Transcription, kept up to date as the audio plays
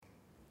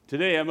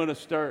Today I'm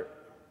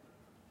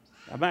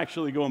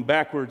actually going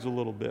backwards a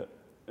little bit.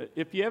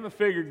 If you haven't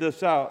figured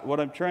this out, what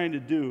I'm trying to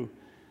do,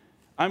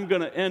 I'm going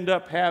to end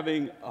up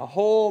having a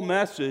whole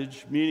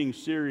message, meaning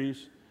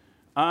series,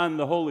 on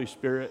the Holy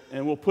Spirit,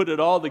 and we'll put it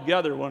all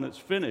together when it's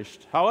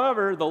finished.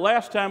 However, the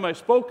last time I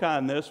spoke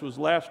on this was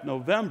last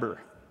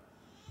November.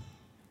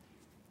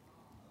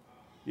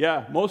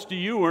 Yeah, most of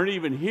you weren't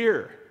even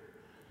here.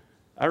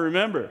 I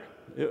remember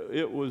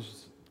it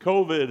was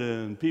COVID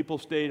and people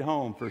stayed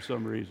home for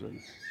some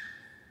reason.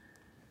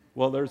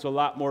 Well, there's a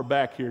lot more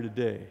back here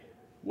today.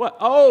 What?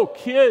 Oh,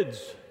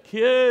 kids.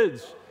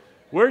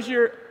 Where's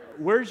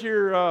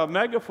your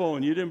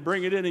megaphone? You didn't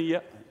bring it in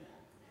yet.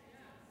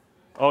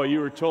 Oh, you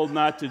were told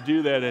not to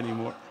do that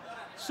anymore.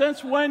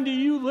 Since when do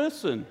you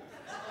listen?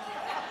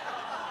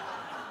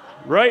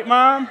 Right,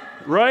 Mom?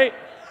 Right?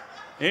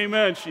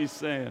 Amen, she's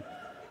saying.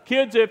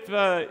 Kids,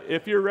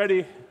 if you're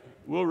ready,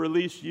 we'll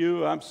release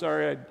you. I'm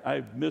sorry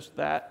I missed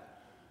that.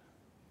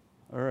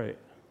 All right.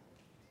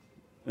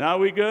 Now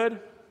we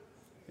good?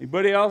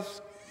 Anybody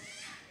else?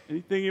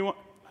 Anything you want?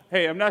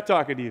 Hey, I'm not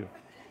talking to you.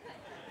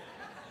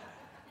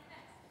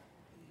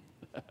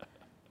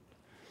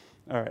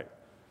 All right.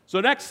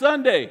 So next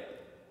Sunday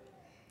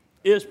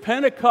is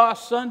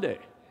Pentecost Sunday.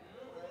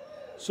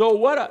 So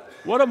what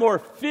a more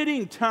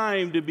fitting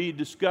time to be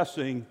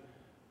discussing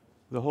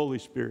the Holy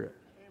Spirit.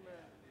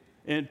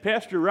 And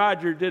Pastor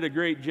Roger did a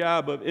great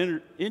job of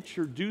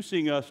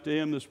introducing us to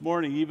him this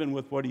morning, even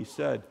with what he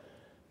said.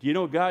 Do you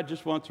know God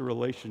just wants a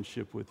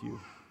relationship with you?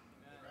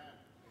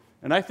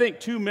 And I think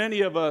too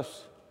many of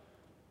us,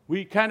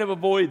 we kind of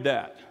avoid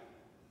that.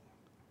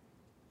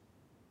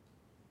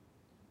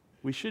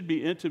 We should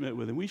be intimate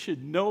with him. We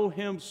should know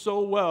him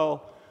so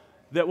well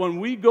that when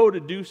we go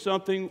to do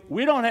something,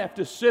 we don't have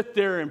to sit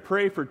there and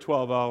pray for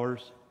 12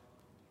 hours.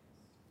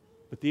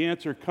 But the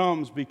answer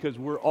comes because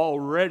we're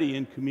already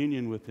in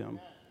communion with him.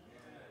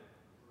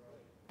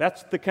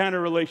 That's the kind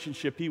of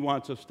relationship he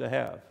wants us to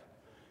have.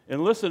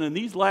 And listen, in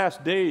these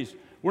last days,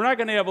 we're not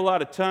going to have a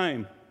lot of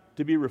time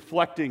to be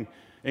reflecting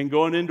and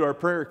going into our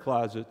prayer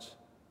closets.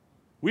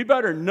 We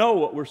better know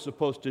what we're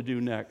supposed to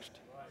do next,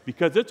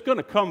 because it's going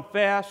to come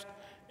fast,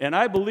 and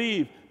I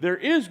believe there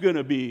is going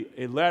to be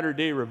a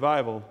latter-day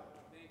revival.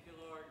 Thank you,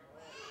 Lord.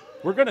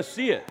 We're going to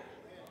see it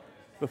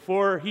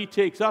before he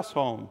takes us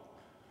home.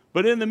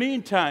 But in the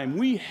meantime,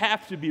 we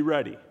have to be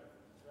ready.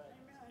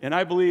 And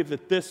I believe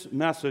that this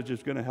message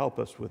is going to help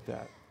us with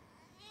that.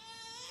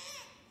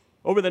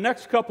 Over the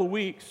next couple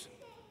weeks,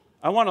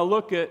 I want to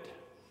look at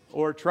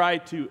or try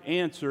to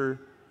answer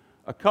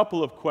a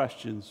couple of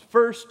questions.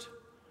 First,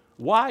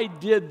 why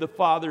did the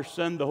Father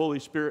send the Holy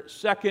Spirit?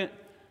 Second,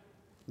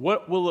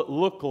 what will it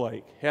look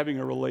like having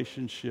a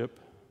relationship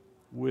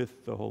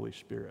with the Holy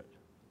Spirit?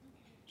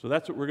 So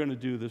that's what we're going to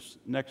do this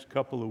next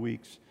couple of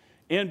weeks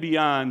and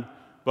beyond,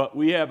 but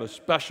we have a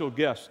special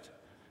guest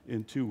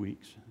in 2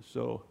 weeks.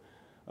 So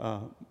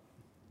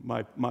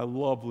my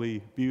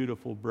lovely,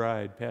 beautiful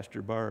bride,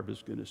 Pastor Barb,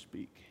 is going to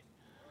speak.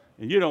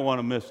 And you don't want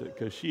to miss it,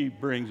 because she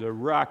brings a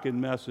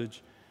rocking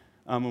message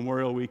on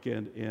Memorial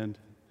Weekend, and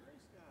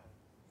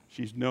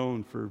she's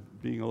known for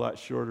being a lot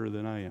shorter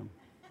than I am.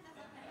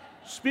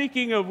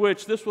 Speaking of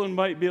which, this one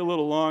might be a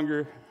little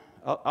longer.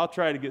 I'll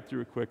try to get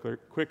through it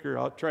quicker.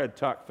 I'll try to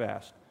talk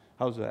fast.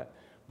 How's that?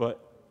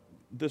 But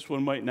this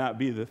one might not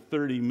be the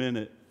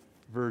 30-minute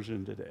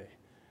version today.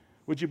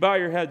 Would you bow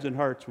your heads and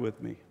hearts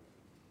with me?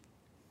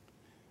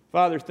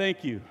 Father,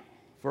 thank you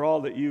for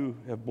all that you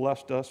have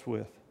blessed us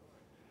with.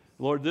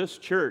 Lord, this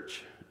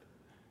church,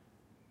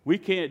 we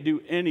can't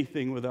do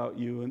anything without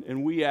you.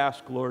 And we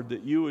ask, Lord,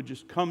 that you would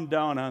just come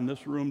down on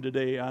this room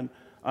today, on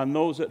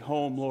those at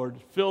home, Lord.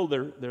 Fill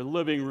their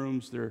living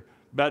rooms, their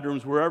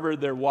bedrooms, wherever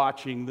they're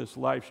watching this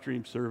live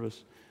stream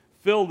service.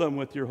 Fill them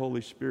with your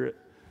Holy Spirit.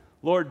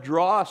 Lord,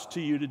 draw us to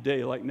you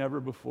today like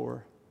never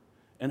before.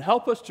 And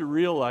help us to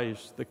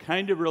realize the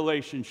kind of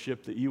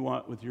relationship that you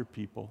want with your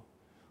people.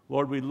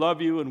 Lord, we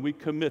love you, and we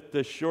commit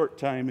this short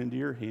time into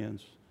your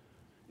hands.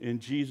 In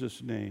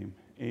Jesus' name,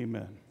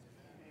 amen.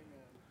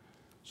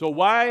 So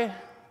why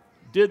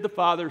did the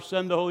Father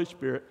send the Holy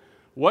Spirit?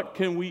 What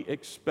can we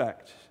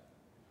expect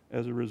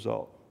as a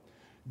result?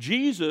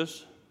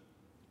 Jesus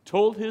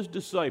told his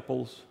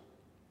disciples,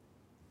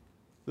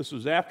 this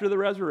was after the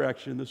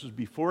resurrection, this was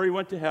before he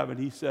went to heaven,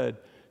 he said,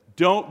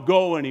 don't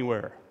go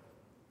anywhere.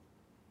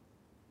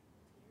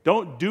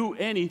 Don't do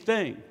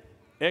anything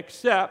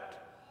except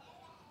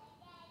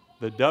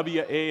the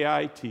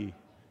WAIT.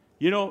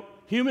 You know,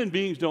 human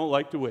beings don't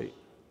like to wait.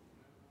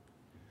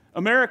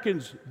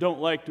 Americans don't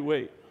like to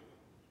wait.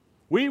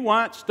 We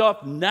want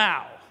stuff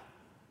now,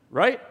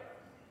 right?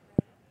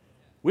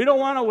 We don't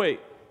want to wait.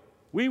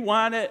 We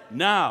want it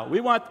now.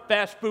 We want the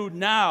fast food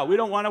now. We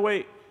don't want to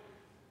wait.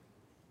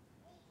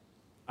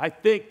 I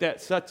think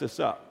that sets us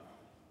up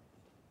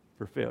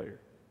for failure.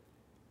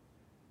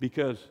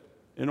 Because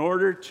in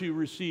order to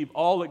receive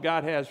all that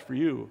God has for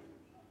you,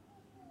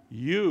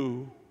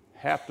 you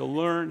have to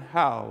learn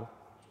how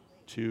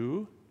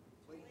to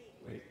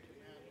wait.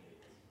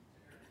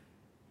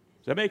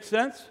 Does that make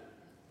sense?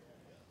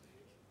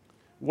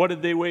 What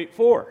did they wait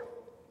for?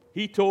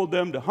 He told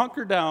them to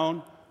hunker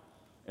down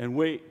and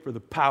wait for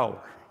the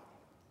power.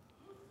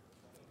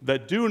 The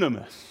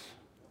dunamis.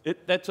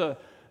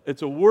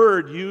 It's a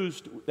word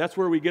used, that's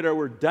where we get our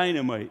word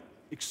dynamite.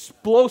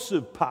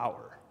 Explosive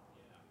power.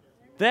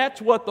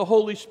 That's what the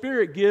Holy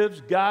Spirit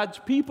gives God's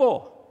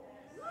people.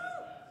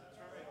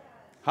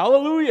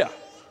 Hallelujah.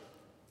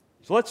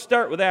 So let's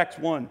start with Acts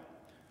 1.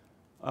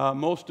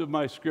 Most of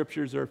my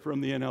scriptures are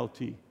from the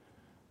NLT.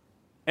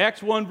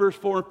 Acts 1, verse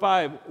 4 and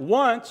 5.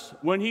 Once,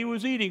 when he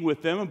was eating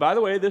with them, and by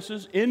the way, this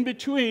is in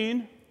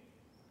between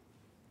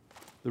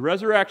the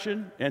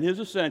resurrection and his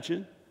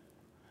ascension,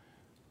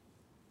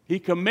 he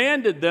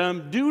commanded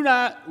them, do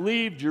not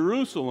leave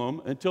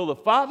Jerusalem until the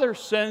Father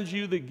sends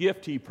you the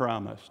gift he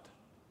promised,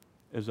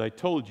 as I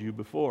told you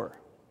before.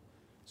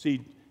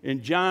 See,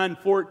 in John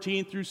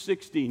 14 through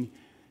 16,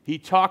 he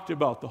talked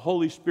about the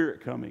Holy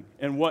Spirit coming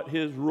and what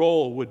his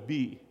role would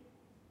be.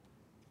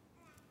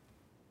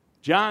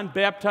 John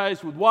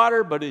baptized with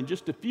water, but in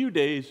just a few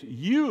days,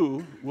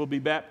 you will be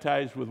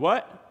baptized with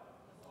what?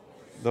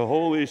 The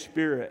Holy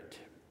Spirit.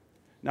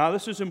 Now,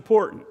 this is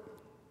important.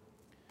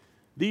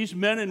 These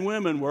men and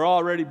women were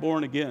already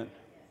born again.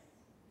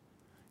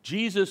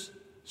 Jesus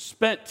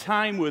spent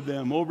time with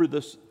them over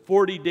this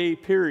 40-day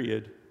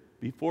period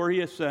before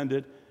he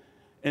ascended,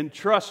 and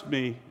trust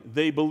me,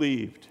 they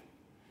believed.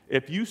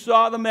 If you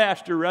saw the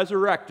Master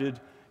resurrected,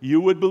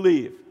 you would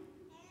believe.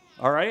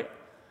 All right?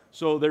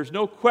 So there's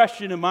no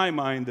question in my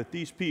mind that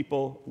these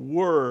people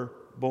were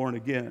born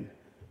again.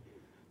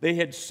 They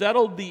had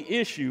settled the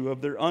issue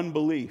of their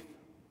unbelief.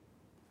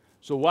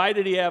 So why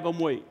did he have them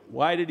wait?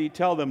 Why did he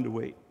tell them to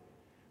wait?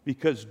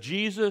 Because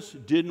Jesus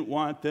didn't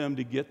want them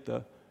to get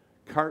the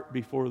cart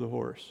before the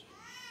horse,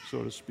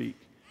 so to speak.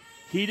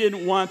 He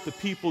didn't want the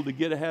people to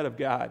get ahead of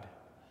God.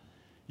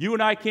 You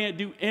and I can't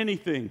do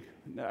anything.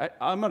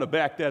 I'm going to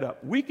back that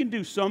up. We can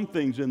do some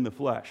things in the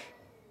flesh,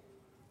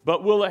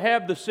 but will it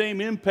have the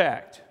same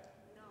impact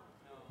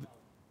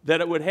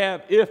that it would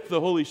have if the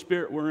Holy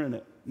Spirit were in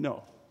it?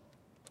 No.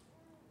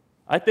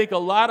 I think a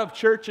lot of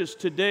churches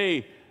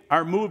today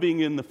are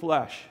moving in the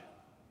flesh.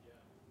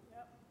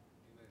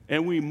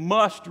 And we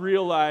must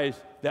realize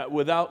that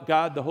without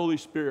God, the Holy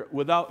Spirit,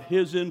 without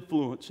his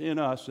influence in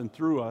us and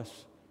through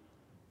us,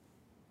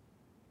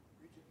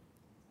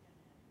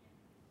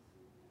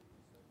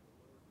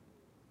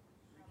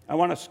 I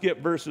want to skip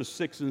verses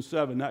 6 and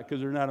 7, not because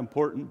they're not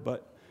important,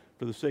 but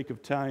for the sake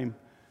of time.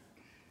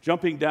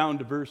 Jumping down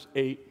to verse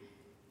 8,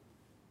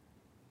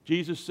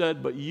 Jesus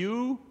said, but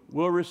you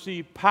will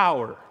receive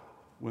power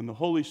when the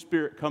Holy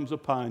Spirit comes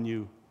upon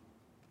you,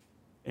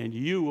 and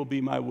you will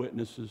be my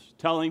witnesses,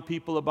 telling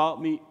people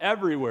about me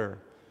everywhere,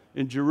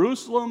 in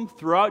Jerusalem,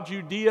 throughout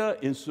Judea,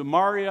 in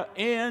Samaria,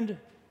 and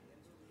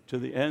to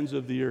the ends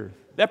of the earth.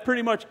 That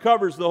pretty much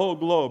covers the whole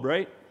globe,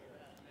 right?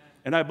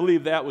 And I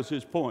believe that was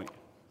his point.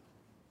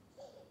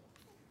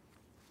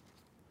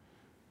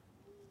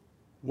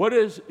 What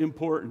is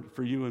important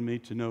for you and me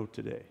to know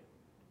today?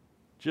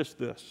 Just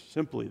this,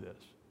 simply this,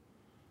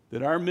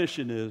 that our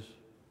mission is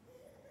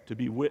to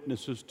be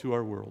witnesses to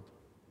our world.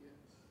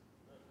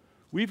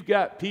 We've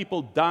got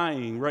people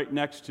dying right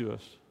next to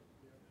us.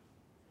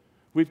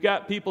 We've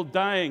got people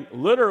dying,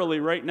 literally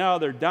right now,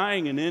 they're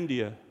dying in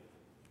India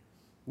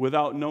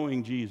without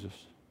knowing Jesus.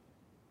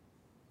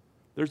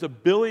 There's 1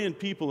 billion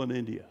people in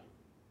India,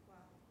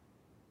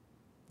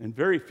 and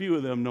very few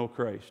of them know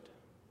Christ.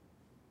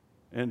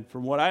 And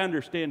from what I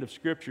understand of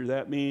Scripture,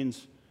 that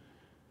means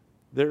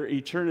their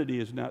eternity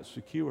is not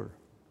secure.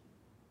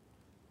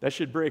 That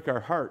should break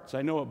our hearts.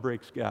 I know it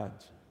breaks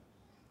God's.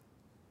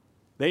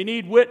 They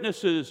need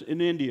witnesses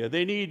in India.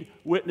 They need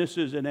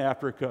witnesses in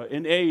Africa,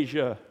 in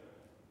Asia,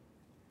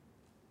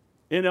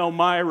 in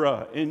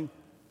Elmira, in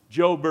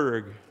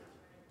Joburg,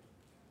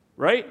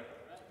 right?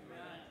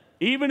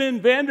 Even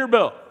in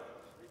Vanderbilt.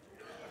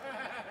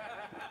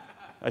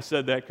 I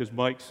said that because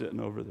Mike's sitting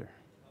over there.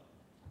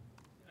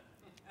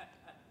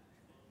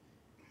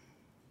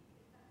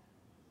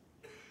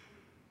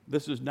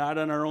 This is not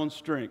in our own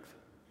strength.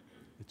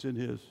 It's in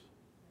his.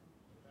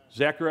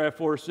 Zechariah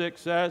 4:6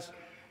 says,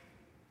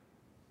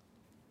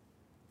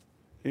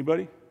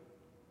 anybody?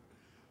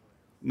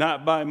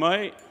 Not by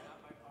might,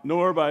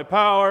 nor by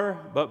power,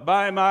 but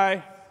by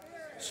my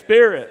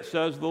Spirit,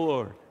 says the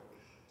Lord.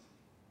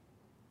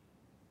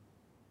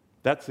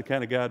 That's the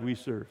kind of God we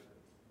serve.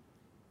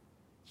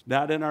 It's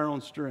not in our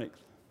own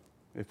strength.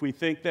 If we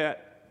think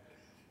that,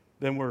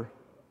 then we're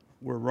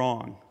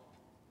wrong.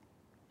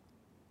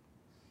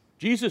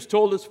 Jesus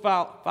told his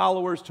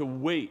followers to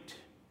wait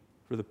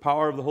for the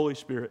power of the Holy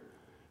Spirit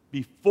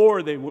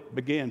before they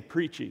began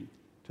preaching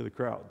to the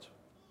crowds.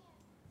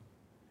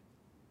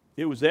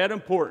 It was that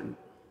important,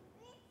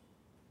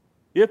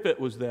 if it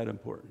was that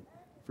important,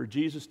 for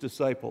Jesus'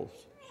 disciples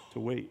to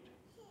wait.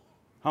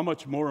 How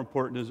much more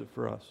important is it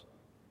for us?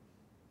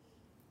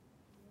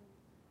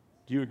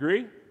 Do you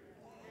agree?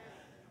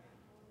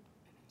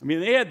 I mean,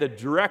 they had the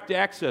direct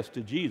access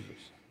to Jesus.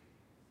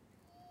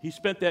 He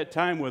spent that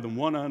time with them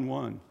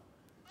one-on-one.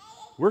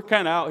 We're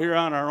kind of out here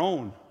on our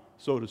own,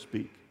 so to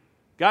speak.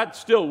 God's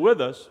still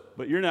with us,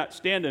 but you're not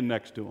standing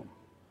next to him.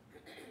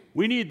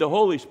 We need the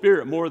Holy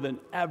Spirit more than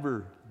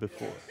ever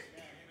before,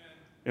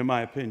 in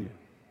my opinion.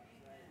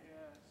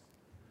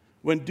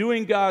 When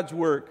doing God's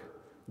work,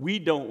 we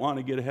don't want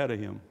to get ahead of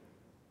him.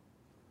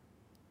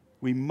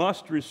 We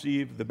must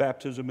receive the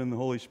baptism in the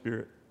Holy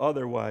Spirit.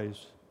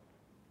 Otherwise,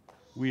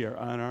 we are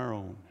on our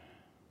own,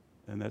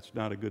 and that's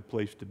not a good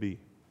place to be.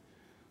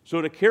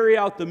 So to carry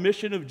out the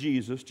mission of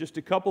Jesus, just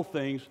a couple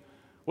things.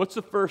 What's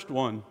the first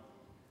one?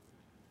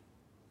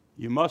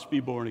 You must be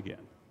born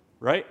again,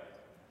 right?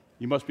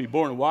 You must be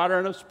born of water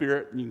and of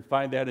spirit, and you can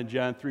find that in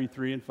John 3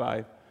 and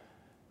 5.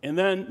 And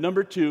then,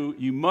 number 2,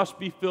 you must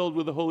be filled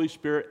with the Holy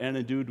Spirit and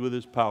endued with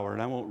his power.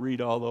 And I won't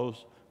read all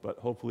those, but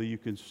hopefully you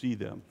can see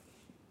them.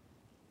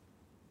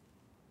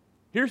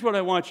 Here's what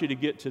I want you to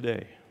get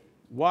today.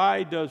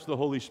 Why does the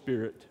Holy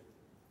Spirit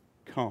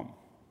come?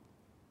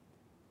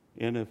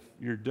 And if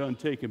you're done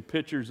taking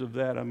pictures of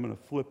that, I'm going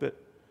to flip it.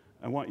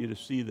 I want you to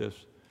see this.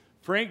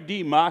 Frank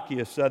D.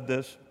 Macchia said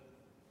this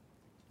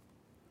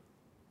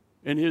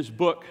in his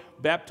book,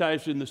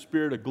 Baptized in the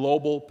Spirit, A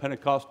Global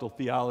Pentecostal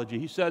Theology.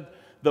 He said,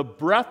 the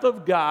breath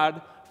of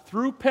God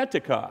through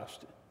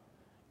Pentecost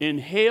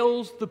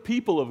inhales the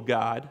people of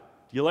God.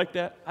 Do you like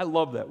that? I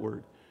love that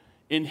word.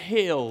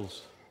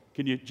 Inhales.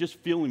 Can you just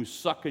feel him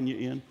sucking you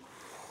in?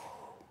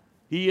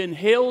 He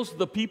inhales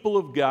the people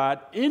of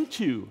God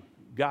into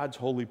God's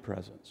holy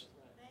presence.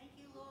 Thank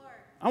you, Lord.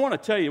 I want to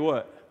tell you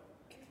what.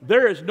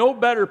 There is no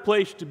better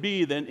place to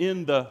be than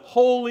in the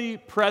holy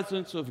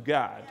presence of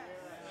God.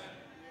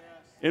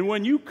 And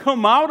when you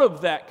come out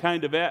of that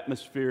kind of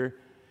atmosphere,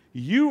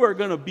 you are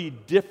going to be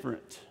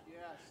different.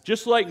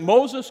 Just like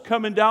Moses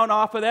coming down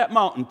off of that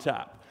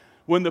mountaintop.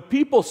 When the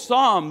people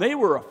saw him, they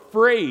were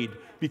afraid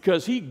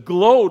because he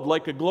glowed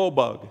like a glow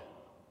bug.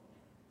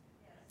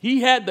 He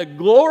had the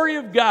glory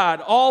of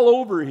God all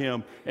over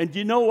him. And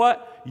you know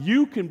what?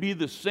 You can be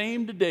the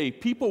same today.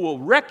 People will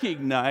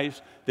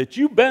recognize that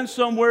you've been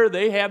somewhere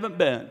they haven't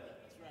been.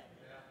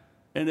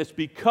 And it's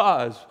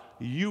because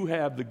you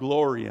have the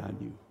glory on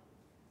you.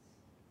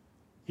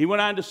 He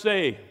went on to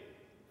say,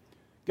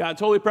 God's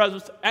holy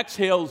presence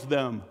exhales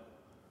them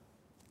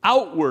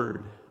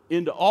outward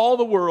into all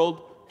the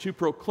world to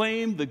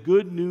proclaim the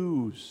good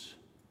news.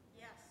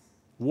 Yes.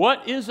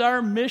 What is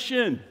our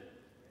mission?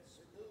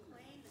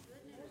 Proclaim the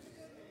good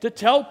news. To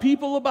tell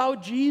people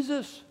about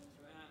Jesus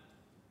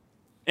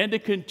and to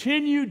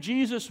continue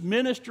Jesus'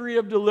 ministry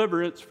of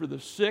deliverance for the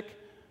sick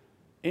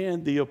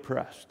and the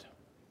oppressed.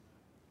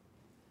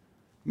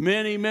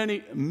 Many,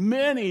 many,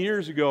 many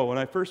years ago when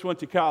I first went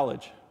to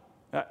college,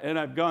 and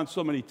I've gone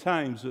so many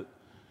times that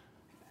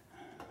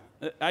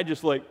I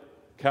just like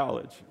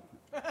college.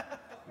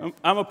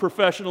 I'm a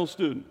professional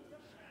student.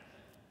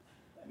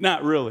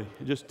 Not really.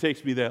 It just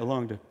takes me that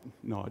long to...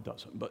 No, it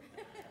doesn't. But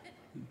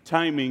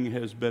timing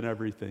has been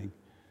everything.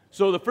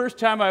 So the first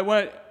time I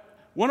went,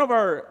 one of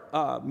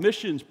our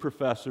missions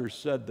professors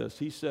said this.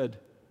 He said,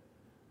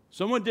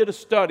 someone did a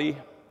study,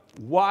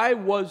 why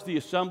was the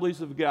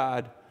Assemblies of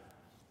God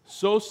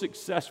so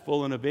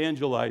successful in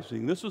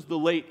evangelizing? This was the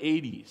late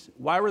 80s.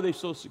 Why were they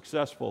so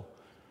successful?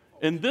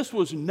 And this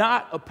was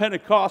not a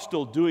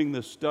Pentecostal doing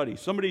this study.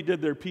 Somebody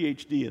did their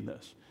PhD in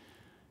this.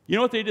 You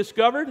know what they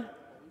discovered?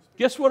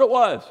 Guess what it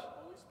was?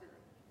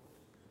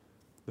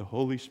 The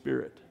Holy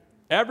Spirit.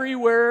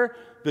 Everywhere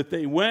that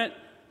they went,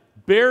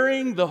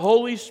 bearing the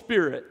Holy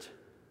Spirit,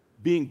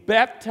 being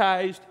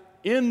baptized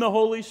in the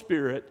Holy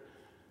Spirit,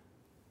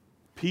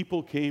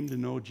 people came to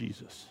know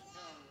Jesus.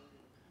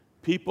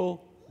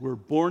 People were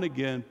born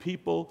again.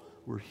 People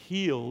were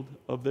healed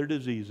of their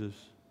diseases.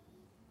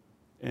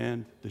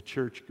 And the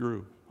church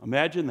grew.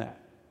 Imagine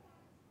that.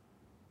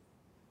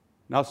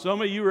 Now,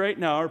 some of you right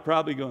now are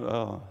probably going,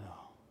 oh, no,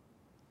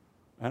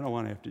 I don't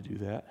want to have to do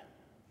that.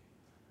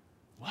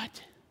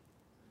 What?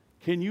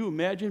 Can you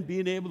imagine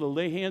being able to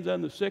lay hands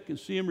on the sick and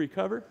see them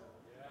recover?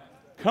 Yeah.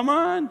 Come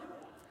on.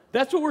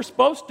 That's what we're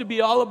supposed to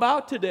be all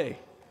about today.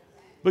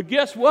 But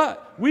guess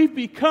what? We've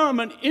become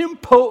an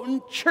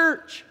impotent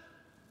church.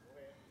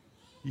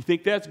 You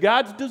think that's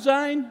God's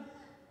design?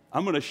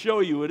 I'm going to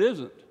show you it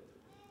isn't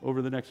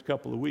over the next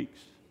couple of weeks.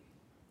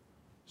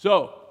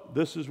 So,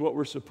 this is what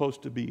we're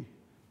supposed to be.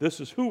 This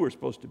is who we're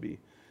supposed to be.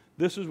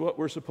 This is what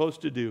we're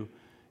supposed to do.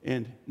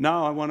 And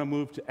now I want to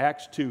move to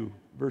Acts 2,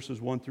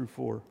 verses 1 through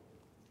 4.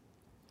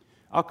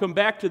 I'll come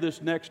back to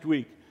this next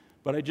week,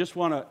 but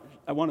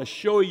I want to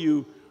show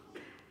you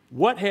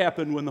what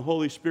happened when the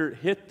Holy Spirit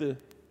hit the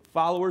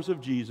followers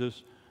of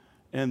Jesus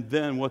and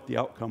then what the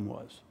outcome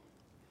was.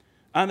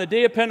 On the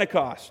day of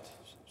Pentecost,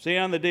 say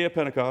on the day of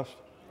Pentecost,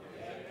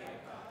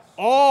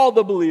 all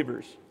the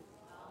believers.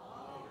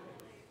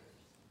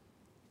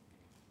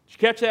 Did you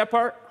catch that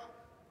part?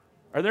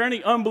 Are there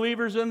any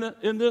unbelievers in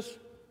this?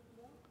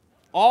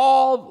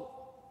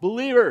 All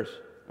believers.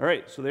 All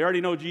right, so they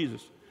already know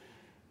Jesus.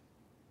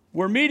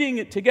 We're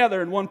meeting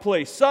together in one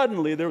place.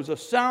 Suddenly, there was a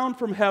sound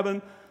from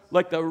heaven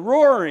like the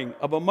roaring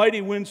of a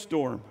mighty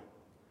windstorm,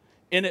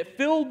 and it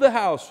filled the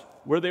house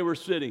where they were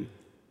sitting.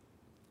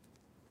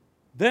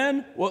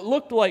 Then what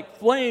looked like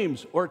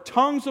flames or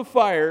tongues of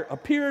fire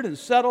appeared and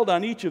settled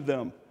on each of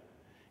them.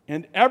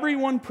 And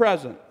everyone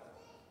present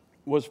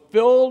was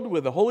filled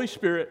with the Holy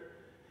Spirit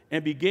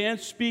and began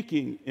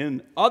speaking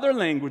in other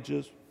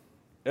languages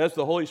as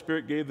the Holy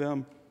Spirit gave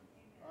them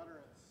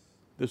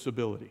this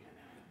ability.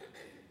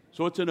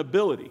 So it's an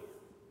ability.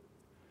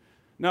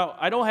 Now,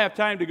 I don't have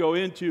time to go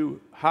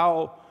into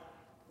how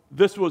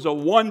this was a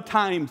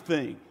one-time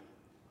thing.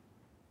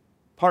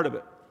 Part of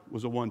it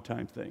was a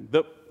one-time thing.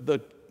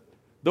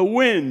 The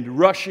wind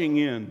rushing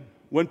in.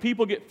 When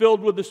people get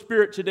filled with the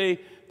Spirit today,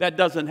 that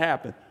doesn't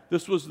happen.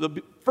 This was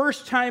the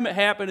first time it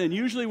happened, and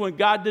usually when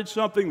God did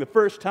something the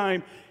first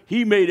time,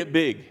 He made it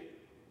big.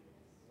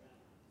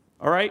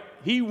 All right?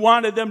 He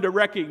wanted them to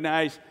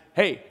recognize,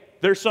 hey,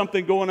 there's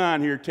something going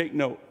on here. Take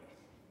note.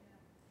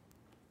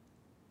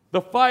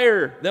 The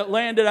fire that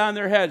landed on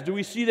their heads. Do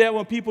we see that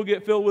when people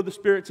get filled with the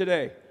Spirit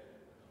today?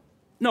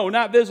 No,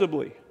 not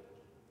visibly.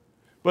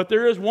 But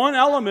there is one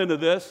element of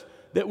this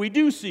that we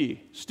do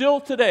see still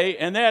today,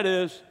 and that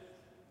is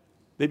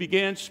they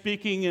began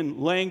speaking in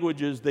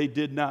languages they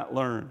did not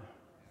learn.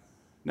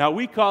 Now,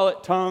 we call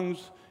it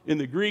tongues. In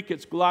the Greek,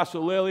 it's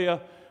glossolalia,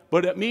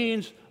 but it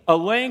means a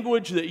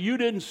language that you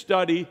didn't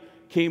study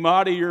came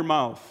out of your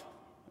mouth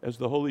as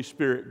the Holy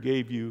Spirit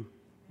gave you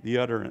the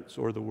utterance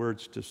or the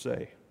words to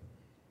say.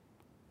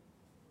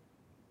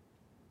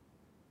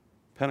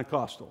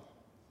 Pentecostal.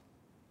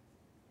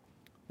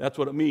 That's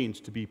what it means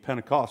to be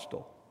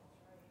Pentecostal.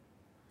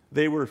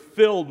 They were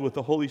filled with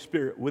the Holy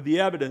Spirit, with the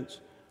evidence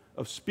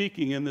of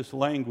speaking in this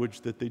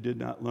language that they did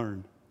not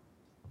learn.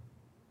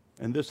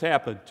 And this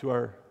happened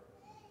to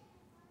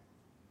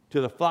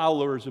the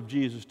followers of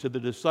Jesus, to the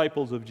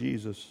disciples of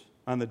Jesus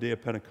on the day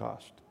of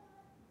Pentecost.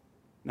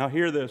 Now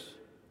hear this.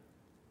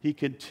 He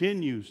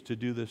continues to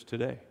do this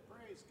today.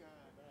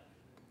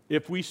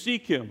 If we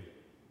seek Him,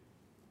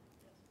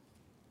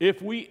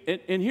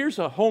 and here's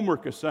a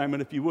homework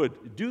assignment, if you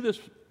would. Do this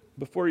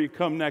before you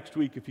come next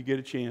week if you get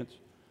a chance.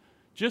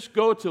 Just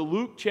go to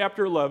Luke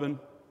chapter 11,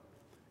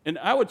 and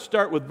I would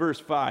start with verse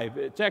 5.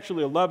 It's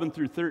actually 11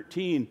 through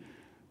 13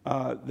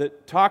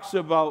 that talks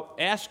about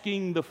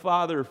asking the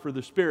Father for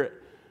the Spirit.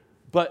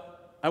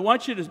 But I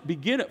want you to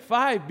begin at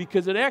 5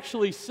 because it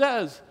actually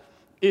says,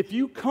 if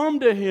you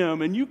come to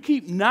Him and you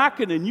keep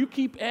knocking and you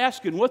keep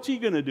asking, what's He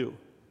going to do?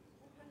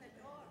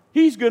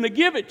 He's going to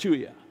give it to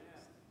you.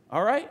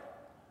 All right?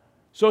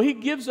 So He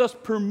gives us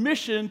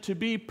permission to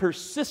be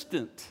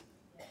persistent,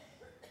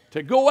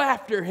 to go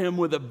after Him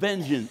with a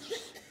vengeance.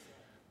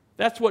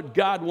 That's what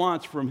God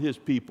wants from His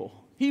people.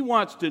 He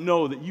wants to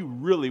know that you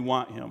really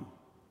want Him,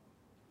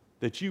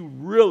 that you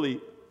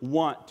really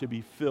want to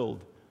be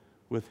filled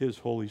with His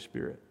Holy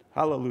Spirit.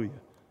 Hallelujah.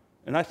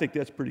 And I think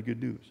that's pretty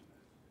good news.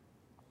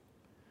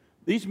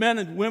 These men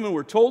and women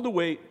were told to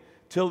wait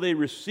till they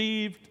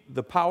received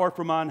the power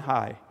from on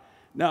high.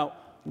 Now,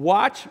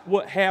 watch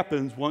what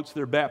happens once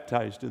they're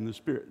baptized in the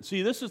Spirit.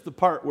 See, this is the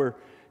part where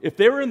if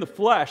they were in the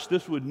flesh,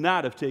 this would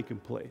not have taken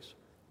place.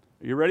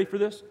 Are you ready for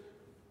this?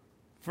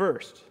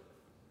 First,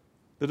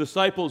 the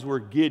disciples were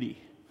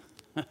giddy.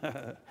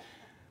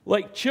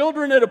 Like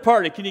children at a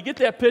party. Can you get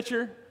that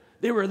picture?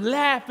 They were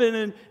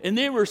laughing and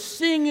they were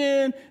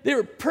singing. They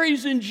were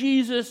praising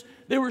Jesus.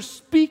 They were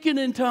speaking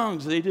in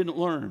tongues they didn't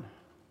learn.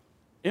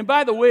 And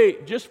by the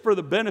way, just for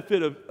the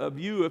benefit of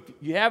you, if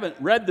you haven't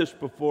read this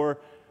before,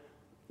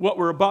 what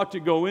we're about to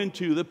go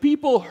into, the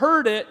people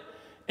heard it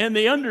and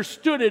they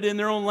understood it in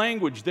their own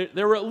language.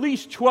 There were at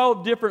least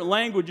 12 different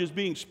languages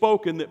being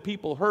spoken that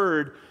people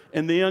heard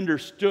and they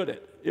understood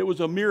it. It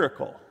was a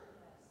miracle.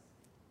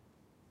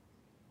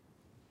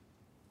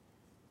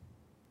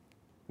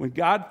 When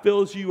God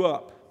fills you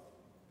up,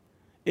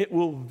 it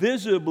will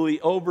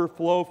visibly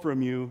overflow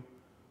from you,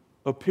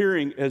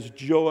 appearing as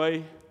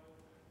joy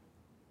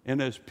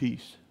and as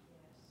peace.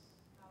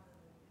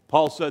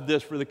 Paul said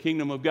this, for the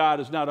kingdom of God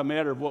is not a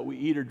matter of what we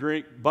eat or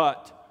drink,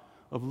 but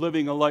of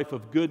living a life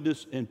of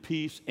goodness and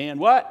peace and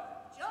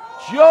what?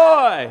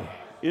 Joy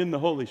in the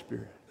Holy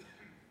Spirit.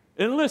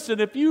 And listen,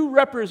 if you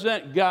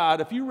represent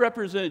God, if you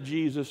represent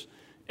Jesus,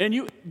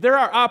 and there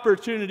are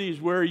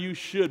opportunities where you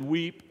should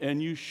weep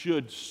and you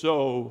should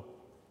sow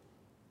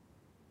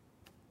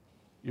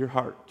your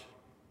heart.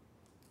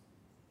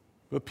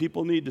 But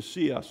people need to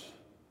see us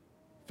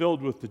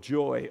filled with the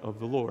joy of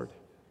the Lord.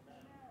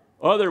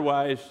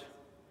 Otherwise,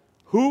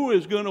 who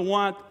is going to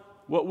want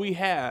what we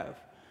have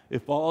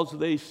if all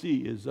they see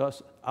is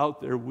us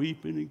out there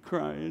weeping and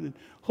crying and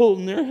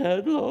holding their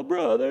head? Oh,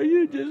 brother,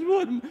 you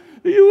wouldn't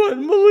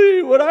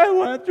believe what I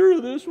went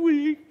through this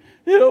week.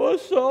 It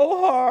was so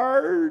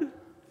hard.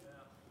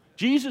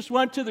 Jesus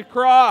went to the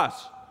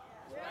cross.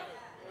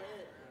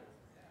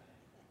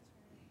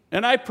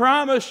 And I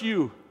promise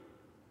you,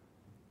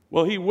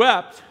 well, He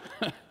wept,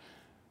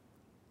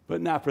 but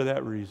not for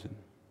that reason.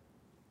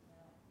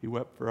 He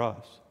wept for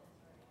us.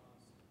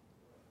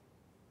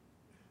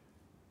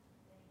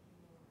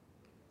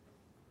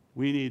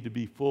 We need to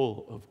be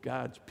full of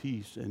God's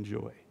peace and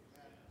joy.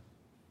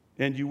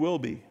 And you will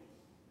be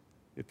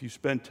if you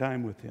spend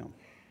time with Him.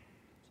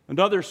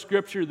 Another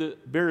scripture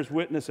that bears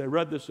witness, I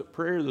read this at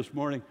prayer this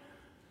morning,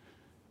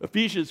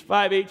 Ephesians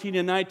 5:18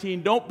 and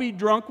 19, don't be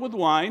drunk with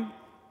wine,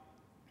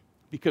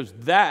 because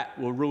that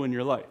will ruin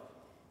your life.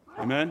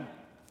 Amen?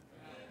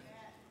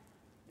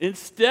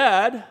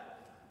 Instead,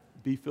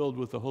 be filled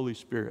with the Holy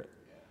Spirit,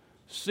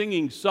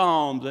 singing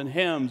psalms and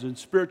hymns and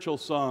spiritual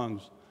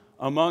songs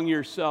among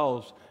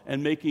yourselves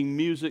and making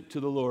music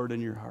to the Lord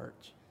in your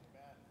hearts.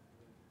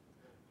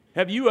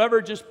 Have you ever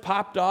just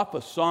popped off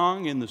a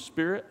song in the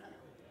Spirit?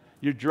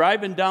 You're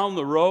driving down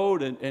the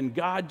road and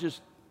God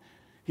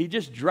He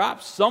just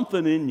drops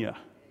something in you.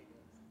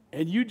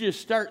 And you just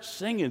start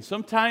singing,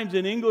 sometimes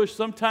in English,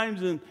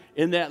 sometimes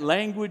in that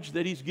language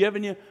that He's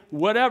given you.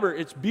 Whatever,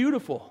 it's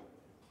beautiful.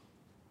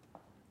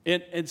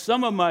 And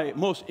some of my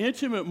most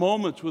intimate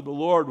moments with the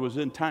Lord was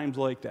in times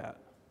like that,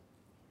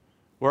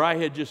 where I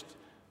had just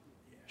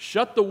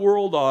shut the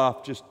world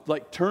off, just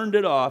like turned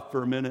it off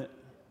for a minute,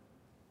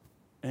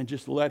 and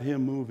just let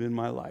Him move in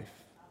my life.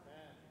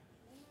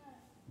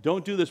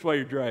 Don't do this while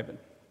you're driving.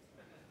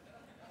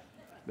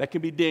 That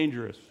can be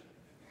dangerous.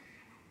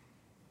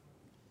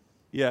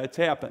 Yeah, it's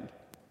happened.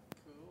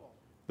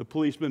 The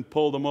policeman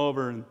pulled him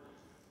over and,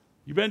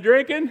 you been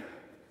drinking?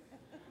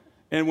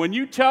 And when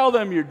you tell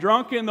them you're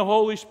drunk in the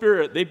Holy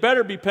Spirit, they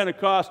better be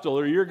Pentecostal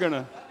or you're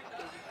gonna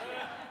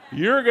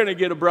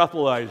get a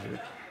breathalyzer.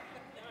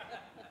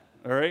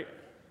 All right?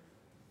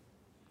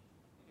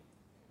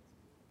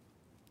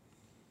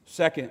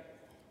 Second,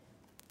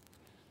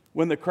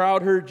 when the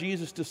crowd heard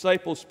Jesus'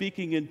 disciples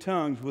speaking in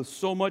tongues with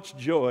so much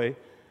joy,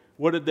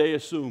 what did they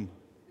assume?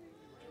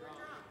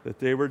 That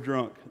they were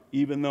drunk,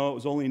 even though it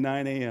was only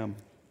 9 a.m.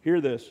 Hear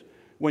this.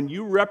 When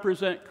you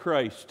represent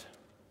Christ,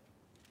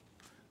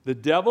 the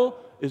devil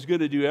is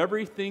going to do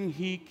everything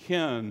he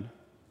can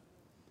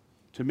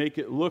to make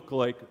it look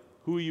like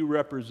who you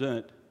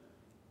represent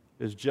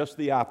is just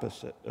the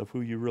opposite of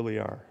who you really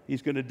are.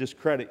 He's going to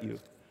discredit you.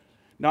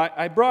 Now,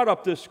 I brought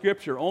up this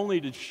scripture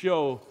only to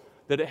show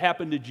that it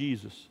happened to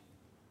Jesus.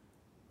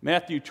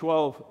 Matthew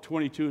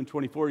 12:22 and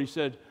 24, he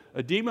said,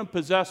 a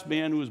demon-possessed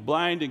man who was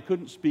blind and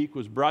couldn't speak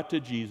was brought to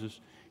Jesus.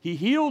 He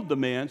healed the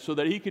man so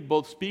that he could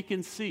both speak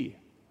and see.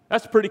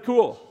 That's pretty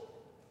cool.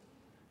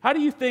 How do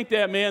you think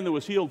that man that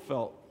was healed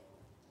felt?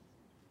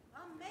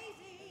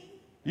 Amazing.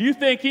 You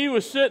think he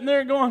was sitting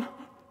there going,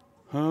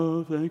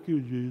 oh, thank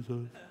you,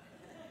 Jesus.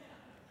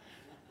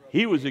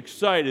 He was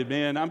excited,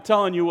 man. I'm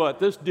telling you what,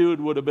 this dude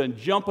would have been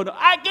jumping.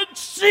 I can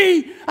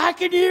see, I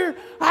can hear,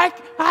 I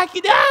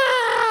can,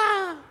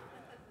 ah!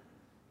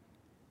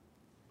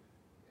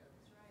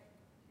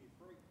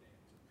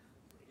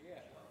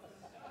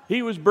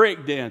 He was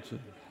break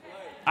dancing.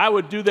 I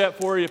would do that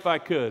for you if I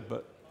could,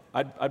 but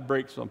I'd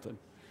break something.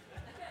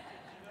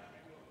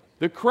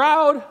 The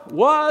crowd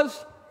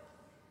was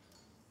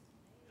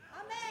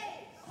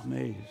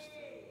amazed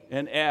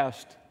and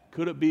asked,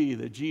 could it be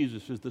that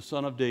Jesus is the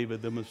Son of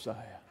David, the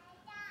Messiah?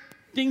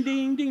 Ding,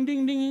 ding, ding,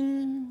 ding,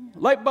 ding.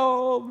 Light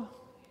bulb.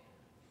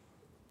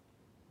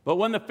 But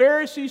when the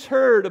Pharisees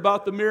heard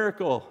about the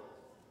miracle,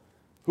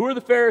 who are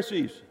the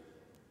Pharisees?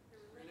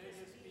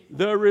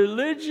 The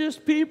religious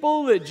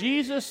people that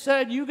Jesus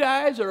said, you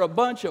guys are a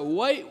bunch of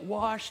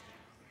whitewashed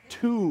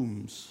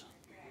tombs.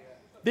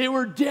 They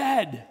were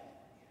dead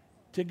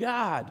to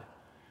God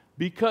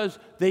because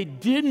they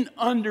didn't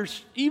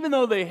understand, even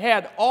though they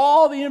had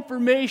all the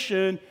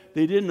information,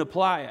 they didn't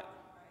apply it.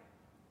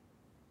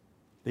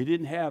 They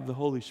didn't have the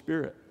Holy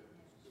Spirit.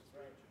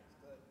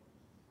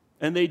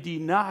 And they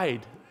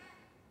denied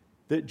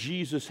that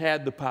Jesus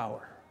had the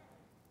power.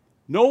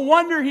 No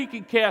wonder he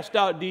could cast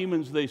out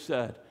demons, they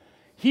said.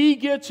 He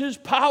gets his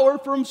power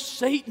from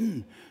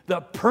Satan,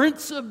 the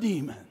prince of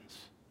demons.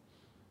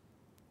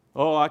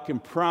 Oh, I can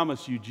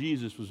promise you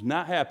Jesus was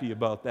not happy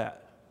about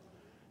that.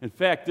 In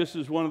fact, this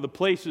is one of the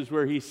places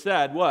where he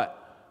said, what?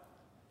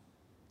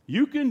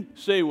 You can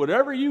say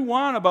whatever you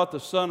want about the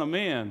Son of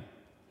Man,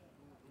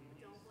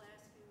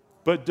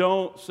 but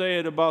don't say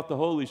it about the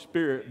Holy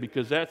Spirit,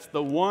 because that's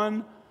the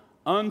one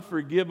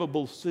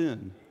unforgivable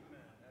sin.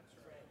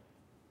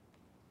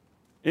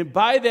 And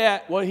by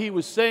that, what he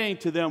was saying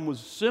to them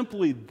was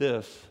simply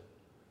this.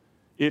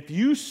 If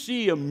you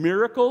see a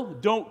miracle,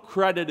 don't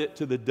credit it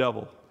to the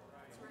devil.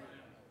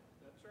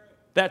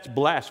 That's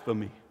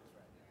blasphemy.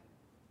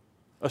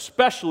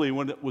 Especially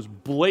when it was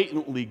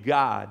blatantly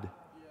God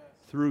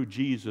through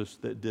Jesus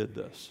that did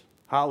this.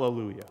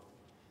 Hallelujah.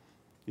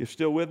 You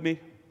still with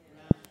me?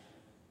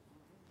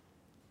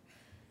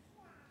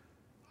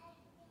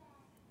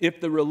 If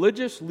the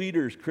religious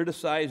leaders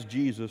criticize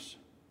Jesus,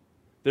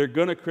 they're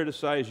going to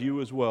criticize you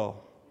as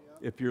well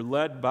if you're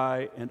led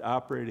by and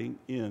operating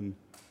in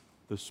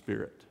the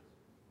Spirit.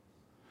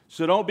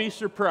 So don't be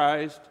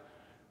surprised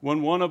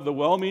when one of the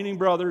well-meaning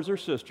brothers or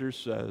sisters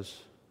says,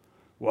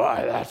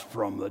 why, that's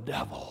from the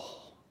devil.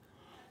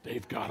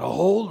 They've got a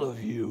hold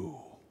of you.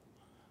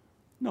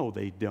 No,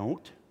 they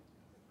don't.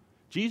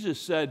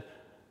 Jesus said,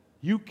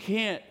 you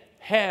can't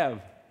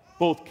have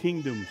both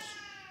kingdoms.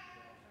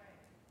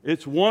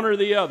 It's one or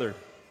the other.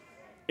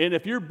 And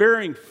if you're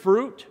bearing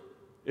fruit,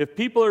 if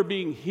people are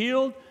being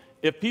healed,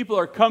 if people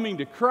are coming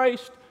to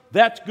Christ,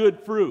 That's good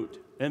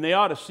fruit, and they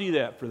ought to see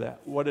that for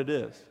that, what it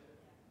is.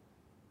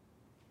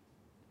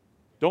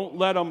 Don't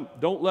let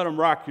them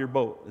rock your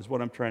boat, is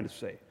what I'm trying to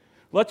say.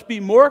 Let's be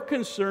more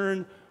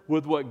concerned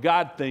with what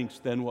God thinks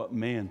than what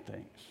man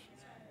thinks.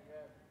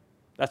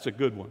 That's a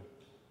good one.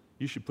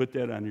 You should put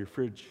that on your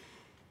fridge.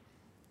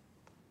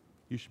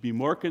 You should be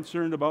more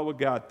concerned about what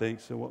God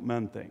thinks than what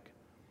men think.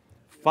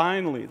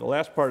 Finally, the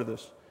last part of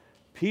this,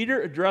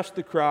 Peter addressed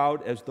the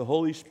crowd as the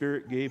Holy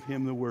Spirit gave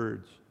him the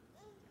words.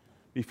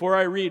 Before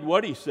I read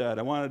what he said,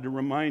 I wanted to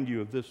remind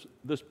you of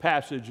this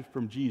passage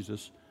from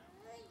Jesus.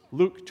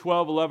 Luke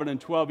 12:11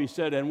 and 12, he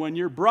said, "And when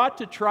you're brought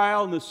to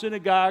trial in the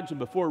synagogues and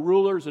before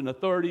rulers and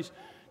authorities,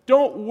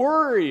 don't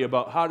worry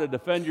about how to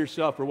defend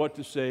yourself or what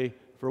to say.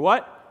 For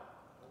what?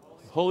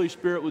 The Holy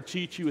Spirit will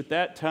teach you at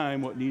that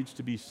time what needs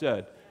to be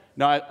said."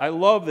 Now, I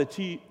love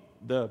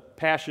the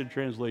Passion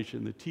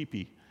Translation, the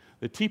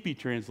TP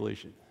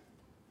translation.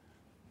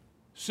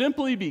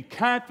 Simply be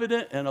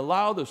confident and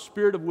allow the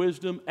Spirit of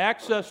wisdom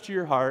access to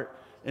your heart,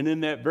 and in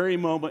that very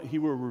moment, He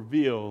will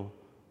reveal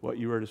what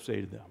you are to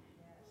say to them.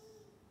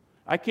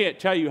 I can't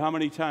tell you how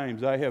many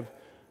times I have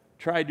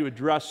tried to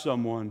address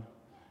someone,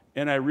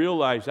 and I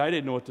realized I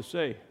didn't know what to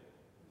say.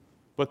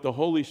 But the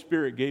Holy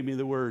Spirit gave me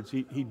the words.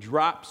 He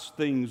drops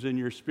things in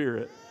your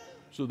spirit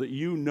so that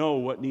you know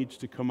what needs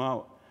to come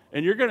out.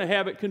 And you're going to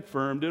have it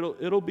confirmed.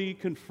 It'll be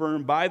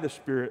confirmed by the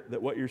Spirit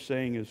that what you're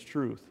saying is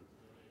truth.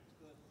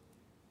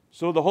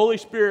 So the Holy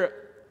Spirit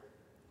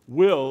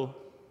will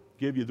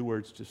give you the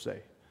words to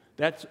say.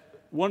 That's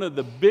one of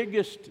the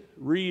biggest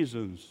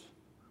reasons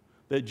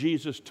that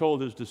Jesus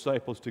told His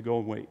disciples to go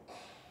and wait.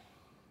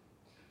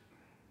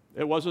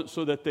 It wasn't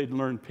so that they'd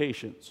learn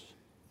patience.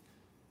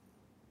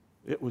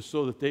 It was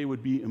so that they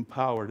would be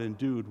empowered,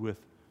 endued with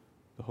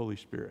the Holy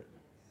Spirit,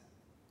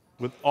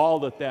 with all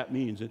that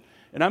means.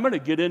 And I'm going to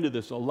get into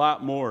this a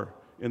lot more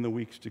in the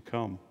weeks to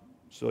come.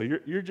 So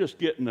you're just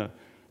getting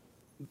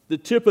the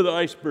tip of the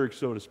iceberg,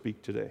 so to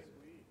speak, today.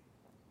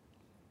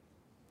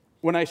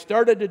 When I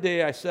started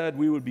today, I said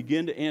we would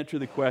begin to answer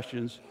the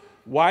questions,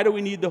 why do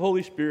we need the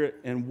Holy Spirit,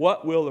 and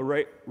what will the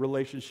right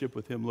relationship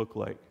with Him look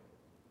like?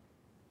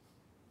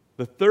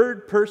 The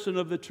third person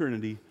of the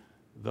Trinity,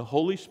 the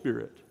Holy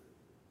Spirit,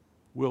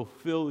 will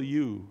fill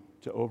you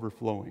to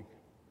overflowing.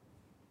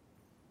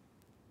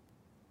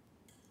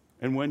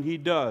 And when He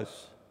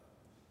does,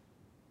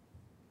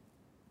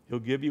 He'll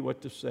give you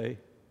what to say.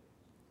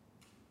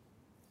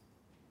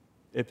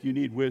 If you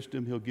need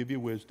wisdom, He'll give you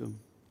wisdom.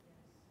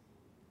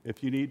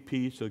 If you need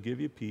peace, He'll give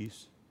you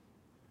peace.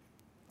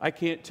 I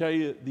can't tell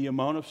you the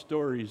amount of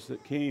stories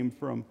that came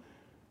from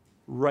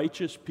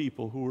righteous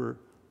people who were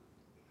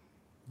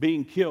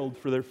being killed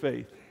for their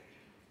faith.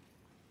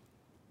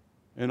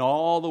 And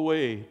all the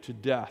way to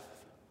death,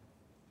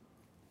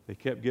 they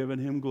kept giving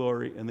Him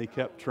glory, and they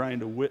kept trying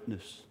to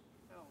witness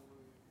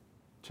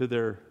to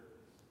their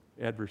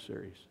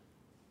adversaries,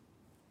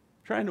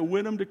 trying to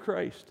win them to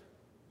Christ.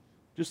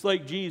 Just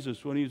like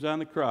Jesus when He was on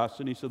the cross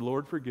and He said,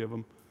 "Lord, forgive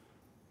them.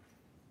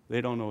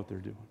 They don't know what they're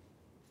doing."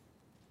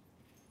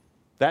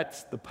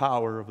 That's the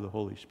power of the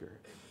Holy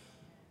Spirit.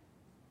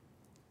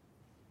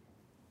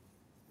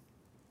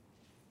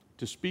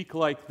 To speak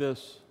like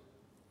this,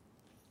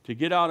 to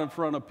get out in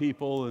front of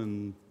people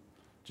and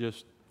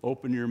just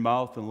open your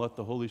mouth and let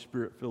the Holy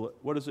Spirit fill it,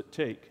 what does it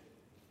take?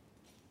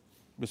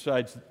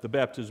 Besides the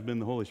baptism in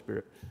the Holy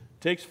Spirit.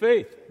 It takes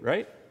faith,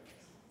 right?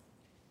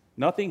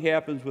 Nothing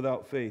happens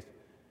without faith.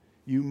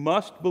 You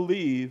must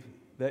believe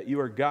that you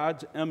are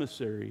God's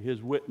emissary,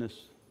 His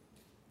witness.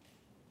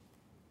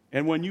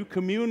 And when you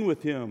commune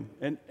with Him,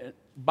 and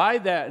by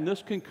that, and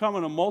this can come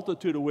in a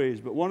multitude of ways,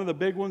 but one of the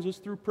big ones is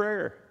through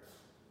prayer.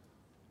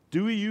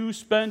 Do you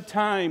spend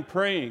time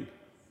praying?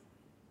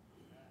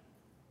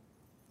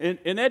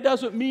 And that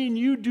doesn't mean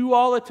you do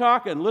all the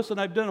talking. Listen,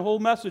 I've done whole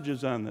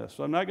messages on this,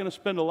 so I'm not going to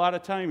spend a lot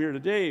of time here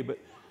today, but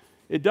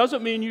it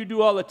doesn't mean you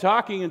do all the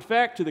talking. In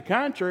fact, to the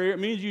contrary, it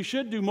means you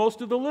should do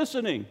most of the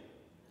listening.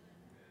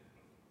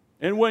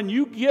 And when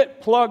you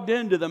get plugged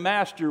into the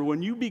Master,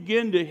 when you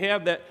begin to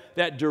have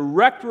that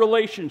direct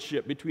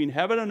relationship between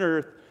heaven and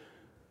earth,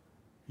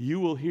 you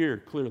will hear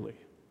clearly.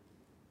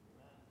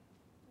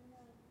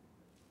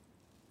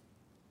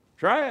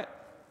 Try it.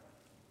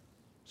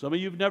 Some of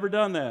you have never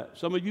done that.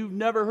 Some of you have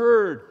never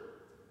heard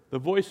the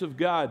voice of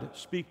God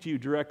speak to you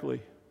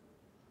directly.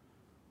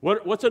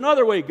 What's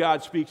another way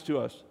God speaks to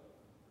us?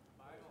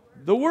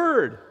 The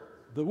Word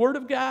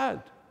of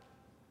God.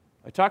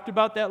 I talked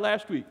about that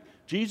last week.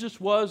 Jesus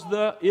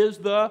is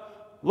the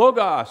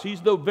Logos.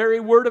 He's the very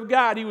Word of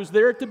God. He was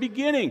there at the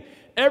beginning.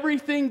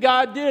 Everything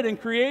God did in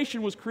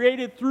creation was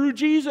created through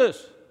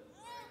Jesus.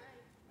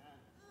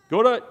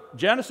 Go to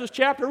Genesis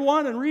chapter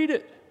 1 and read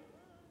it.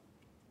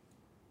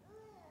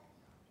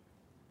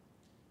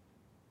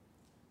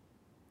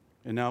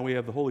 And now we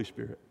have the Holy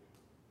Spirit.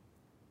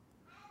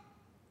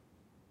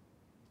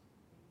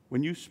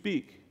 When you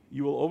speak,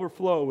 you will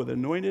overflow with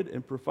anointed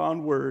and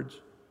profound words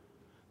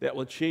that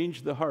will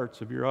change the hearts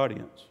of your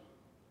audience.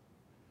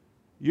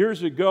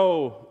 Years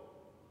ago,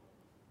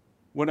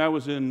 when I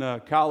was in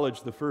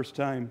college the first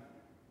time,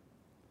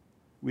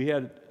 we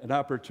had an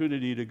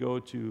opportunity to go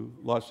to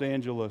Los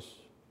Angeles,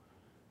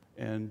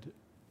 and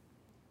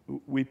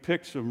we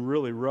picked some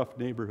really rough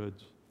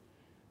neighborhoods.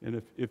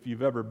 And if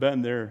you've ever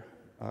been there,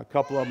 a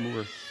couple of them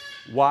were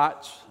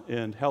Watts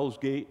and Hell's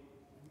Gate,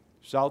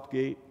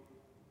 Southgate.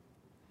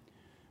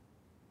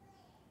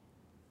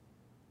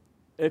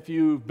 If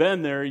you've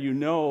been there, you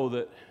know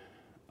that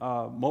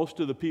most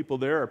of the people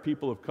there are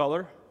people of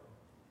color.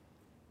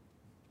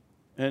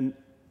 And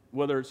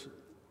whether it's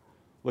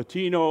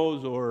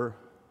Latinos or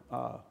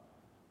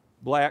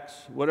blacks,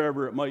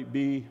 whatever it might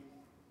be.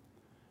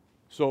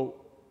 So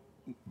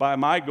by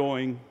my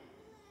going,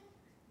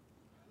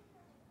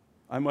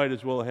 I might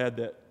as well have had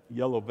that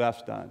yellow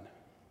vest on,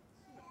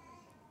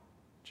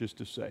 just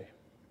to say.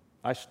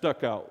 I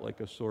stuck out like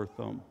a sore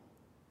thumb.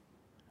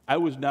 I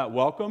was not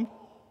welcomed.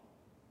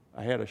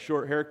 I had a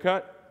short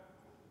haircut.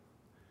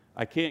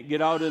 I can't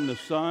get out in the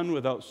sun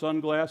without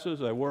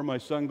sunglasses. I wore my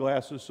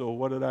sunglasses, so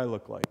what did I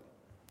look like?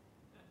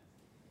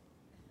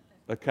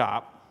 A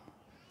cop.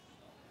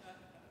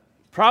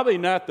 Probably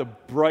not the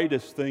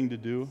brightest thing to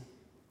do.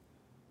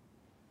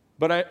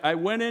 But I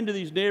went into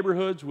these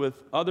neighborhoods with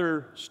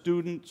other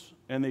students,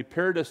 and they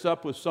paired us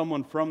up with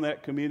someone from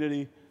that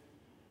community,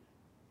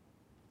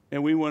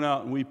 and we went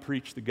out and we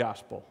preached the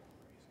gospel.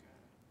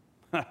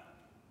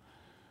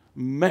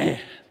 Man,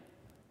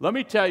 let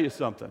me tell you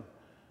something.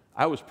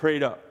 I was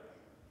prayed up.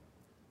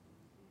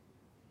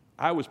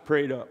 I was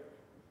prayed up.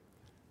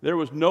 There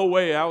was no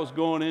way I was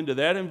going into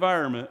that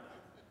environment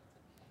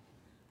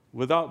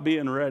without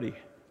being ready,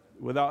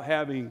 without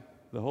having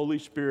the Holy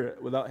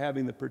Spirit, without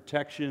having the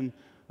protection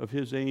of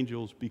His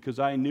angels, because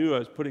I knew I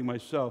was putting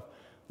myself.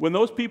 When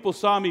those people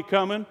saw me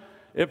coming,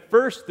 at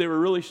first they were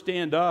really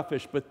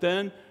standoffish, but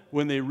then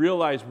when they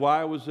realized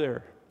why I was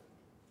there,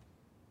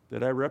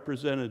 that I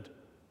represented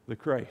the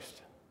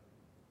Christ,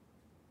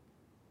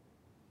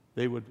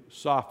 they would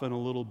soften a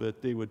little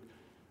bit. They would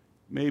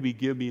maybe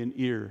give me an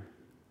ear.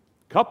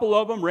 A couple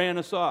of them ran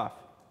us off,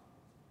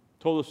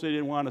 told us they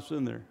didn't want us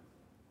in there.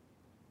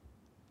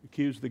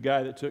 Accused the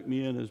guy that took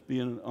me in as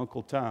being an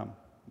Uncle Tom,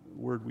 a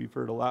word we've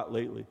heard a lot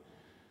lately.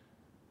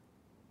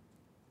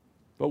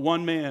 But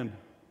one man,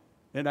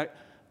 and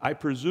I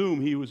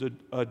presume he was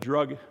a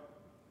drug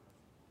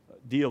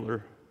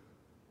dealer,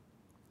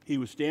 he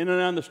was standing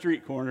on the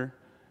street corner,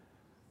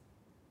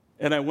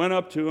 and I went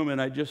up to him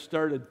and I just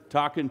started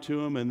talking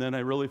to him, and then I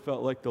really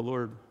felt like the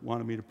Lord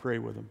wanted me to pray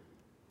with him.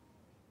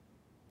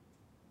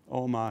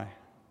 Oh my,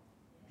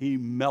 he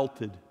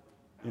melted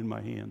in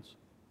my hands.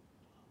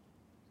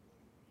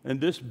 And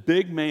this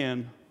big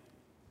man,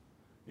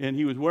 and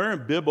he was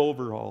wearing bib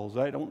overalls.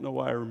 I don't know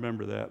why I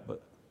remember that,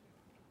 but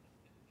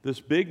this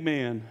big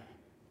man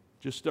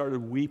just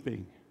started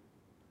weeping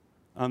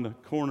on the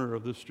corner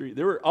of the street.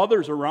 There were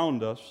others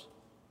around us.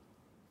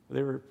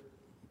 They were,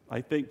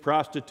 I think,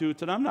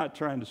 prostitutes, and I'm not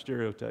trying to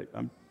stereotype.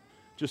 I'm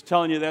just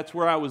telling you that's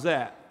where I was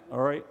at,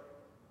 all right?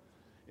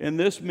 And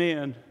this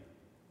man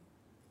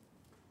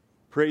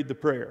prayed the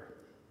prayer.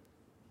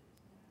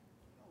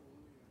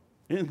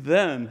 And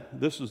then,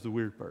 this is the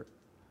weird part,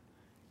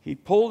 he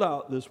pulled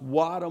out this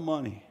wad of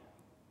money,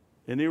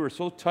 and they were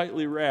so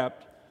tightly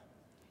wrapped,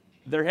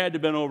 there had to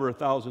have been over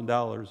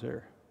 $1,000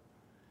 there.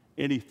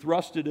 And he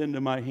thrust it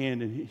into my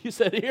hand, and he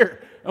said,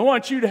 "Here, I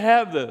want you to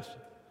have this."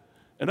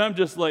 And I'm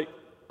just like,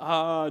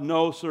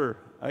 no, sir.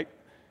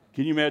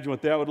 Can you imagine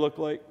what that would look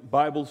like?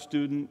 Bible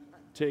student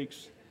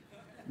takes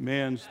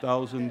man's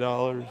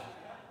 $1,000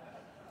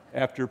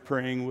 after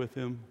praying with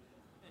him.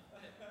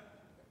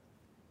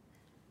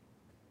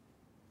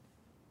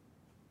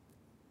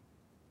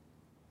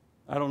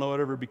 I don't know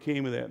whatever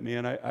became of that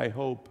man. I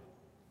hope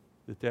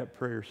that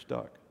prayer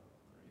stuck.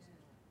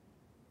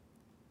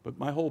 But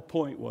my whole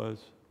point was,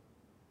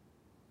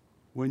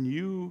 when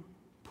you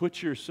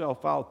put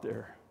yourself out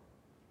there,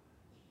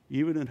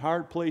 even in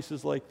hard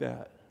places like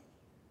that,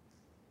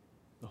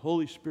 the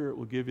Holy Spirit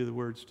will give you the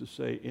words to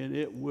say, and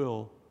it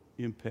will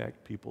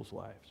impact people's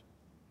lives.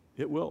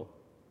 It will,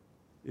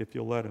 if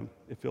you'll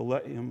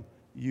let Him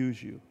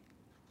use you.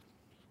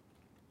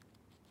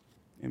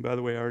 And by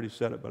the way, I already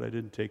said it, but I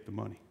didn't take the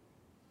money.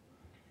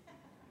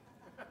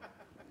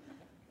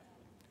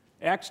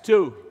 Acts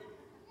 2.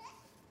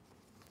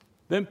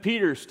 Then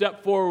Peter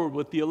stepped forward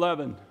with the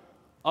 11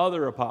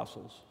 other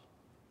apostles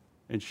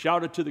and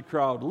shouted to the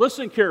crowd,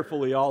 "Listen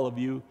carefully, all of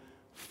you,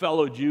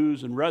 fellow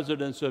Jews and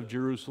residents of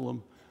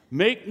Jerusalem.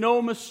 Make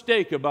no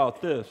mistake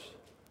about this.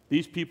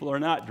 These people are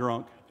not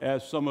drunk,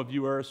 as some of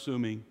you are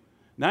assuming.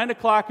 9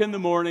 o'clock in the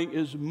morning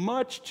is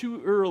much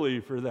too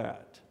early for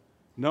that.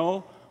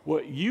 No,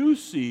 what you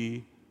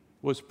see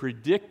was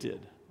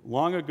predicted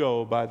long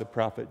ago by the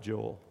prophet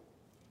Joel."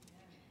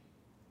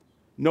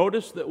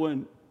 Notice that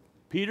when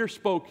Peter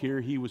spoke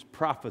here, he was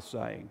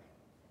prophesying.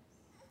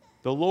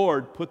 The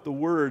Lord put the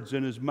words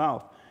in his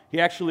mouth. He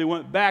actually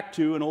went back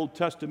to an Old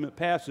Testament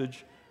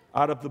passage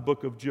out of the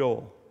book of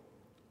Joel.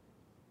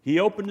 He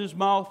opened his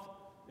mouth,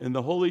 and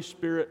the Holy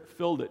Spirit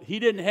filled it. He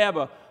didn't have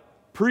a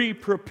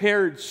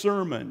pre-prepared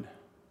sermon,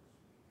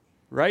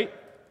 right?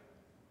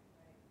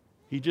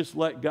 He just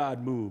let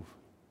God move.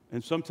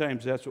 And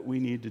sometimes that's what we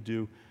need to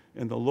do.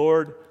 And the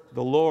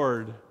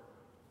Lord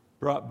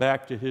brought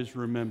back to his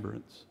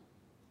remembrance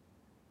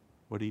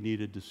what he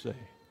needed to say.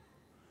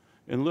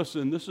 And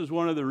listen, this is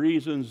one of the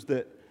reasons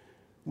that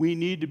we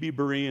need to be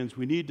Bereans.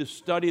 We need to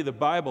study the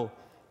Bible.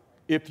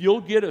 If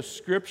you'll get a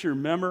scripture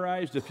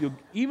memorized,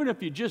 even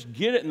if you just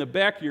get it in the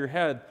back of your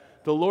head,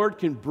 the Lord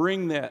can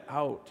bring that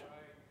out.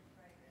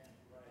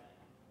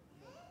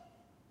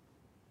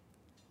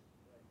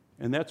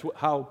 And that's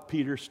how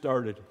Peter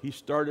started. He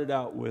started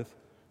out with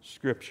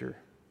Scripture.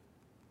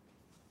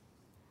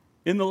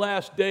 In the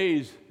last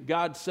days,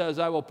 God says,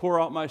 I will pour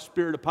out my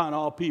Spirit upon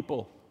all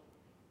people.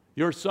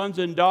 Your sons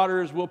and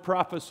daughters will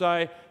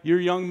prophesy, your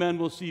young men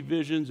will see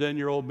visions, and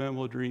your old men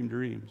will dream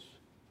dreams.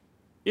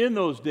 In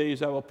those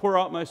days, I will pour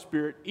out my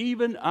Spirit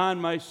even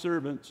on my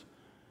servants,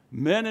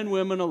 men and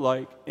women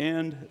alike,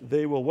 and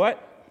they will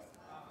what?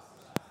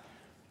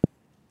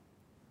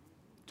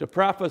 To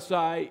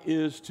prophesy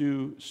is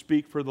to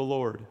speak for the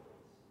Lord.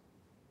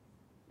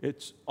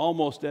 It's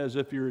almost as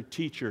if you're a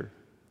teacher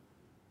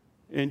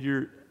and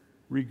you're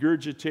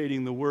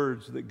regurgitating the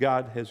words that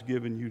God has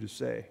given you to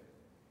say.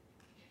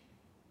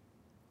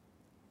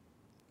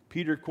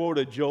 Peter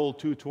quoted Joel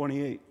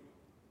 2:28.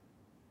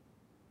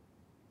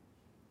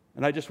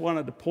 And I just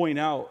wanted to point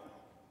out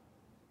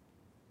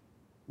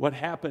what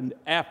happened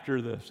after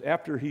this,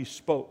 after he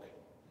spoke.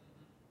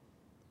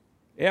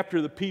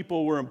 After the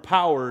people were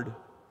empowered,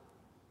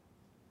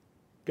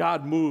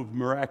 God moved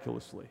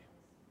miraculously.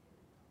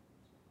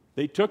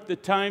 They took the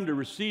time to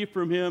receive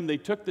from him. They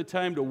took the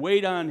time to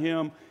wait on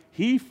him.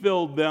 He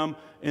filled them,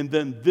 and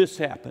then this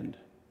happened.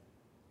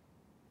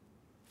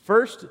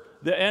 First,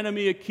 the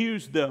enemy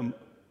accused them.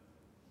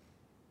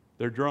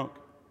 They're drunk.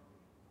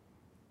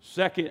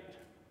 Second,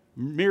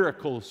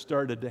 miracles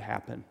started to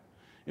happen.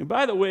 And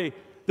by the way,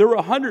 there were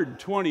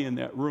 120 in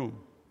that room.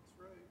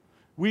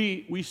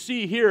 We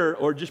see here,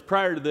 or just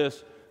prior to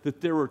this, that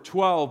there were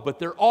 12, but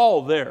they're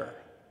all there.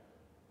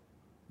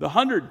 The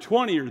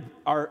 120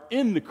 are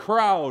in the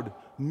crowd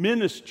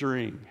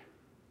ministering.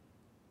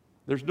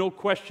 There's no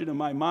question in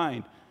my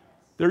mind.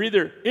 They're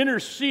either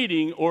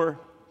interceding or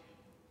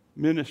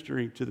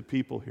ministering to the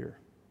people here.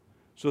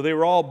 So they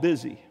were all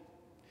busy.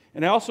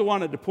 And I also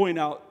wanted to point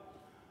out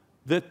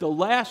that the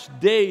last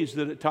days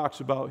that it talks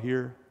about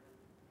here,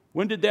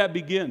 when did that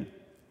begin?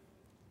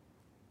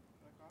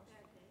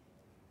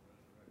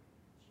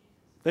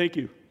 Thank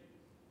you.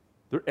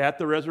 They're at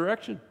the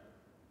resurrection.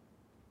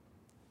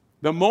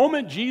 The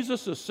moment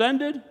Jesus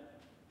ascended,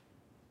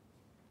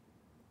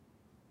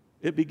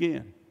 it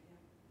began.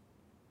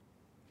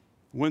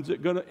 When's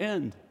it going to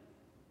end?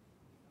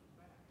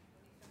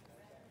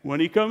 When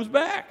he comes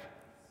back.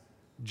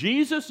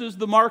 Jesus is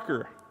the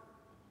marker.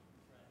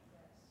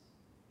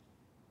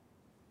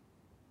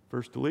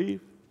 First to leave,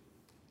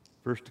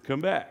 first to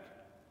come back.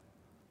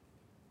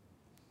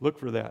 Look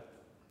for that.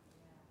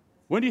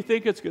 When do you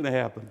think it's going to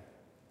happen?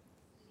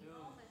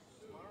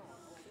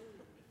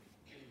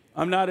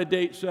 I'm not a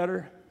date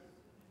setter,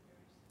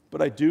 but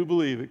I do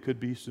believe it could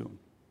be soon.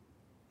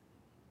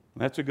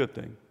 That's a good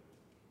thing.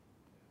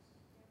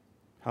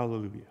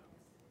 Hallelujah.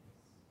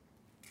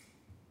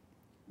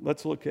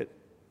 Let's look at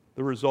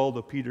the result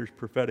of Peter's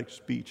prophetic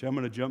speech. I'm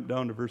going to jump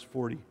down to verse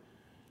 40.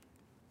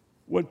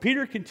 When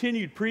Peter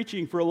continued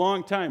preaching for a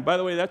long time, by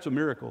the way, that's a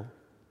miracle.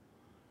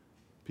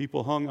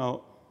 People hung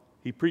out.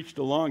 He preached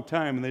a long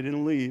time and they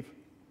didn't leave.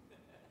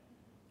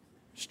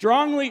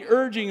 Strongly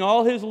urging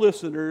all his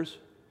listeners,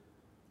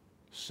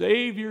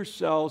 save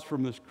yourselves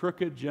from this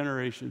crooked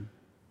generation.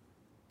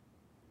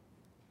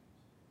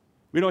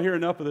 We don't hear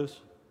enough of this.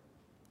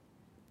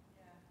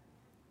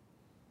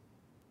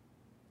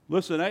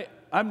 Listen,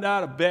 I'm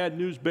not a bad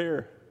news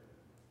bearer.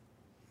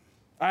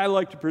 I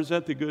like to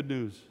present the good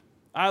news.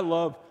 I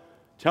love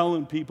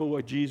telling people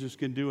what Jesus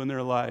can do in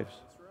their lives.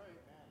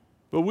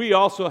 But we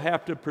also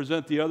have to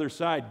present the other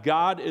side.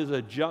 God is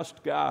a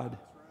just God.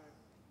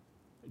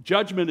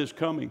 Judgment is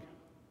coming.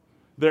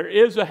 There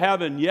is a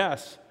heaven,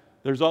 yes.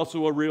 There's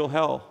also a real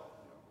hell.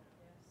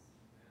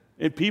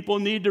 And people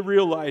need to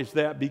realize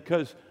that,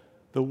 because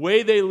the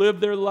way they live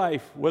their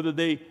life, whether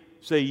they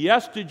say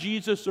yes to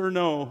Jesus or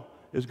no,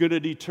 is going to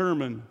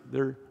determine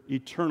their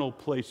eternal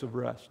place of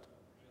rest.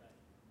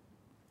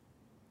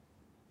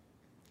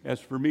 As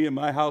for me and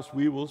my house,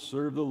 we will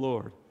serve the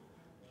Lord.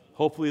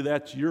 Hopefully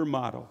that's your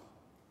motto.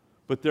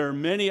 But there are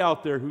many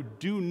out there who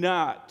do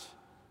not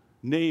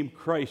name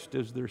Christ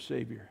as their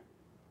Savior.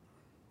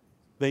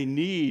 They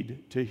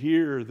need to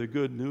hear the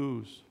good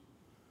news.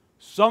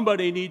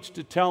 Somebody needs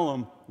to tell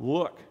them,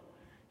 look,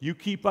 you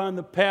keep on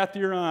the path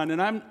you're on.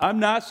 And I'm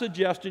not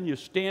suggesting you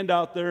stand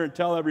out there and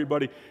tell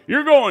everybody,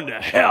 you're going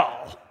to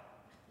hell.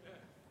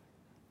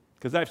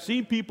 Because I've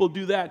seen people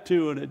do that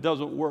too, and it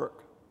doesn't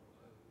work.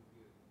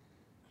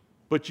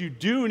 But you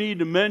do need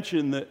to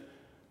mention that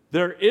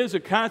there is a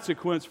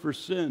consequence for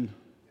sin.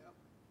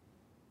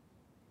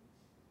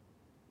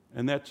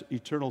 And that's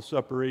eternal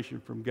separation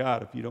from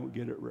God if you don't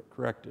get it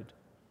corrected.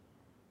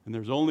 And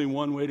there's only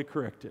one way to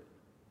correct it.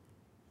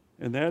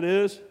 And that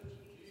is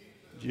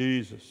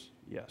Jesus.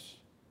 Yes.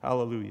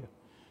 Hallelujah.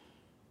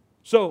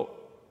 So,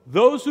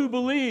 those who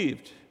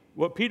believed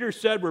what Peter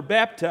said were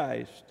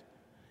baptized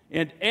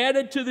and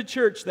added to the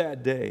church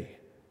that day.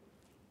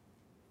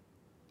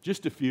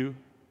 Just a few.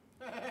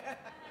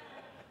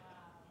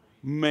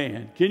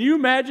 Man, can you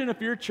imagine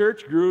if your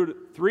church grew to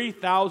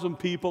 3,000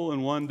 people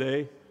in one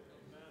day?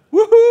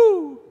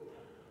 Woohoo!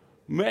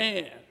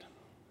 Man.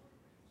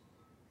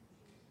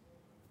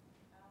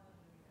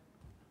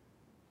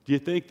 Do you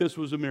think this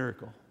was a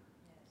miracle?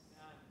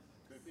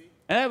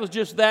 And that was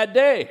just that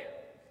day.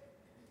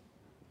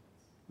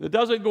 It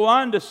doesn't go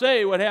on to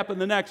say what happened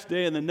the next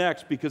day and the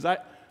next, because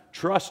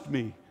trust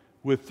me,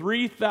 with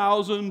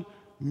 3,000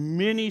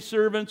 mini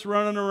servants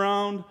running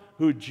around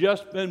who'd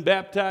just been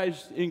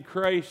baptized in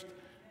Christ.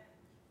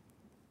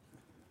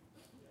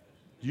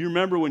 Do you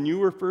remember when you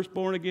were first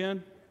born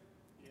again?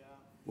 Yeah.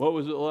 What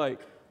was it like?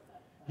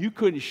 You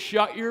couldn't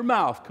shut your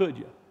mouth, could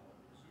you?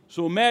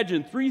 So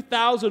imagine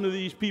 3,000 of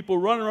these people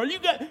running around.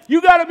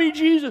 You got to be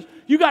Jesus.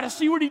 You got to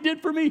see what he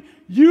did for me.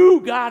 You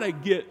got to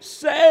get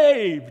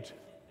saved.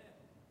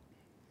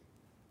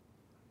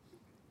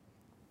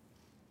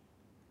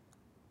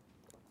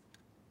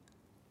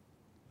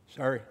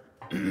 Sorry.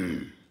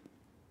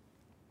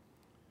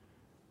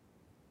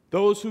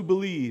 Those who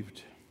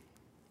believed.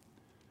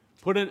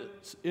 Put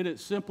it in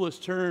its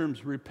simplest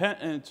terms,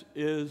 repentance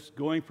is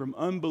going from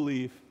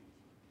unbelief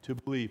to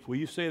belief. Will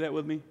you say that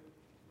with me?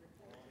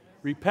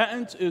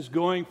 Repentance is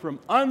going from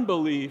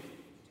unbelief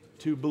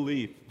to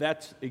belief.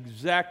 That's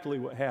exactly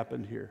what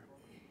happened here.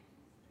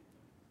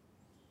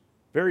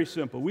 Very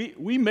simple.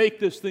 We make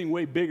this thing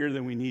way bigger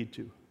than we need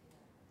to.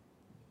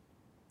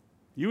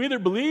 You either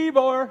believe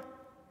or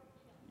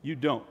you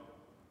don't.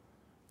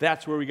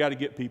 That's where we got to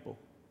get people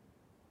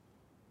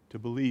to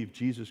believe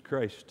Jesus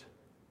Christ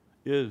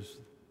is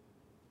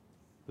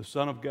the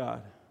Son of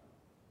God.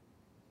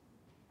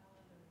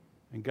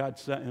 And God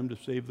sent him to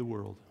save the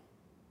world.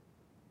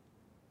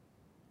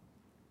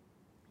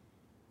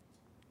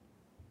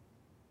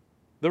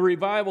 The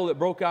revival that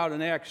broke out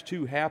in Acts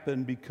 2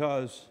 happened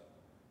because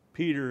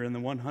Peter and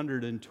the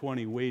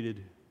 120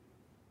 waited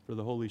for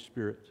the Holy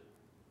Spirit.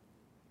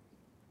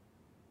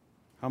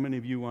 How many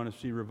of you want to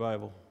see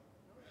revival?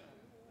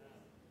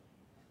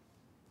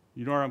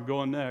 You know where I'm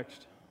going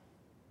next.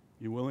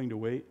 You willing to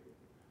wait?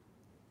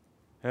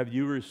 Have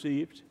you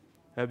received?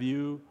 Have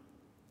you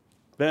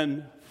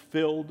been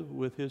filled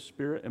with His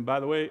Spirit? And by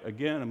the way,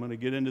 again, I'm going to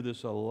get into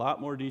this a lot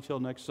more detail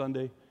next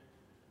Sunday.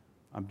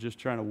 I'm just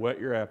trying to whet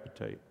your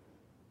appetite.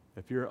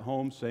 If you're at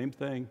home, same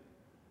thing.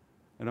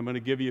 And I'm going to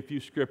give you a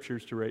few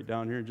scriptures to write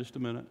down here in just a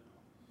minute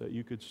that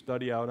you could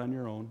study out on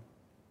your own.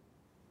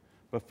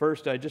 But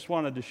first, I just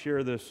wanted to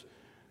share this.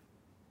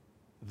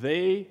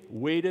 They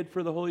waited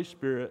for the Holy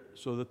Spirit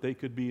so that they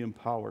could be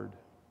empowered.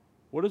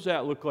 What does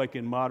that look like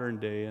in modern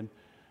day?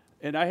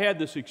 And I had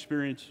this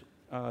experience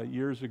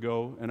years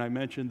ago, and I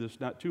mentioned this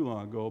not too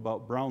long ago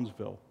about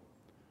Brownsville,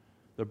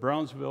 the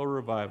Brownsville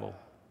revival.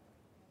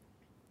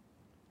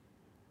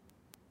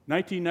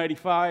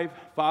 1995,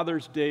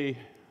 Father's Day,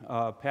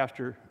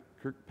 Pastor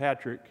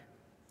Kirkpatrick,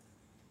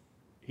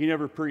 he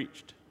never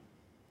preached.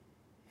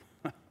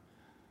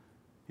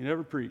 He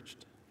never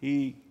preached.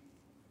 He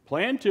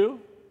planned to,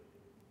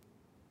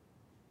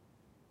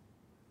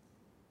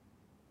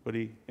 but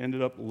he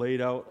ended up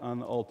laid out on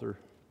the altar.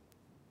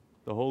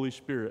 The Holy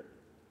Spirit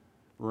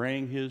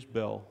rang his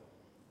bell.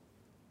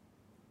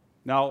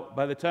 Now,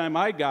 by the time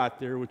I got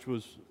there, which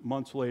was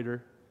months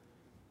later,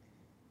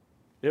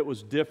 it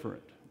was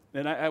different.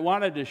 And I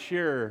wanted to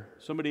share,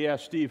 somebody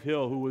asked Steve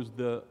Hill, who was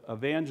the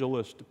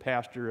evangelist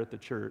pastor at the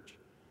church.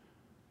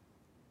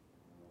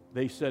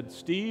 They said,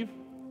 Steve,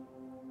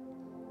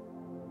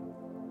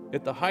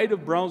 at the height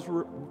of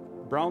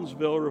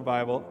Brownsville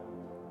revival,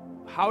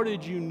 how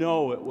did you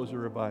know it was a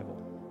revival?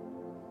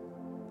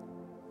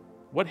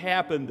 What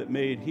happened that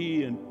made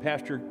he and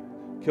Pastor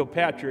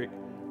Kilpatrick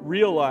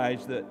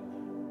realize that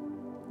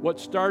what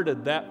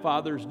started that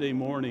Father's Day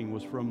morning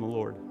was from the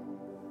Lord?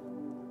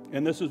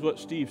 And this is what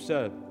Steve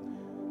said.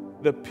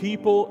 The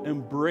people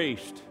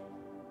embraced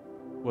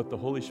what the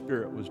Holy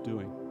Spirit was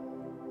doing.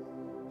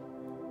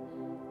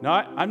 Now,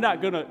 I'm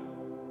not going to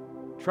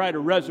try to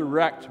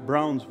resurrect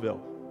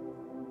Brownsville.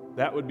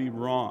 That would be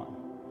wrong.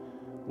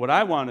 What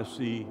I want to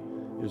see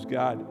is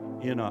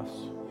God in us,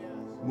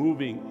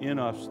 moving in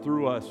us,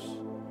 through us,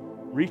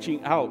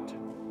 reaching out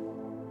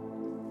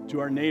to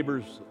our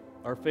neighbors,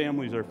 our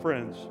families, our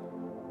friends.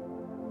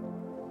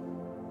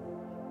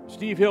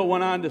 Steve Hill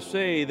went on to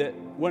say that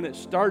when it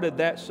started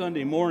that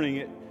Sunday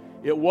morning,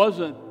 it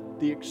wasn't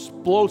the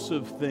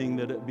explosive thing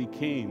that it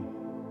became.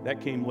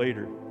 That came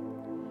later.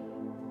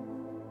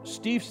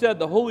 Steve said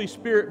the Holy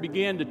Spirit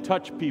began to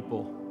touch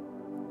people.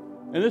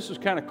 And this is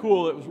kind of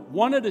cool. It was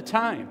one at a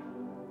time.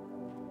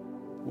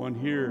 One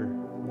here,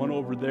 one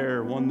over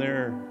there, one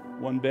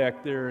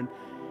back there. And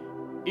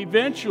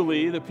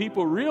eventually the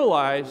people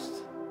realized,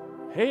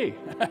 hey,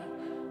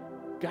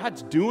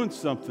 God's doing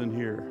something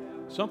here.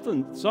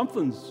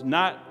 Something's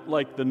not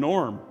like the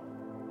norm.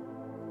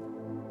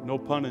 No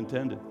pun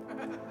intended.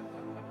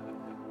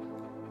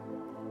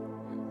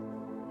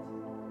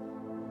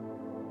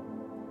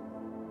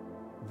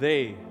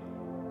 they,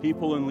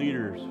 people and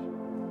leaders,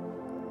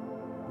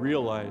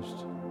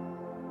 realized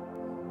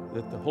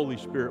that the Holy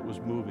Spirit was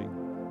moving.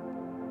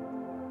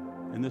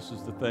 And this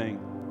is the thing.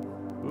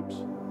 Oops.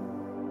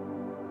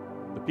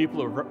 The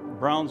people of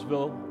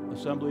Brownsville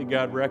Assembly of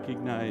God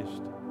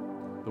recognized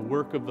the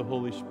work of the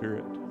Holy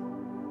Spirit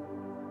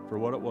for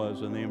what it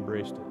was, and they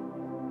embraced it.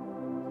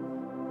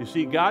 You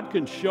see, God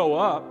can show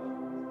up,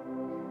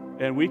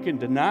 and we can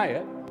deny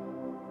it.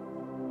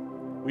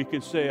 We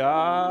can say,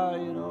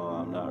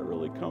 I'm not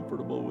really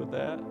comfortable with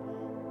that.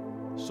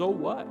 So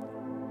what?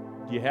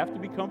 Do you have to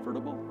be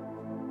comfortable?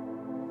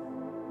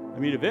 I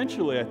mean,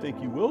 eventually I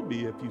think you will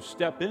be if you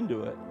step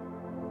into it.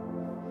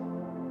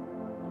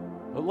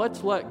 But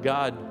let's let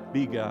God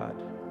be God.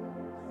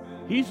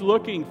 He's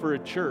looking for a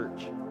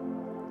church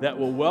that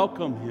will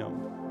welcome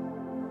Him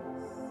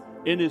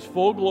in His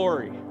full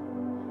glory,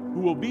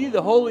 who will be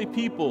the holy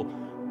people,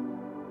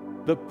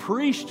 the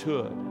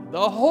priesthood,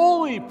 the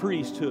holy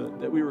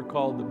priesthood that we were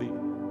called to be.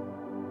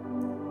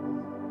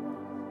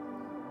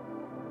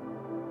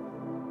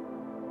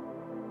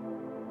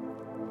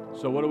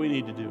 So what do we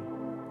need to do?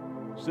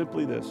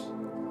 Simply this.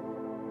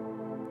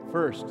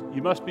 First,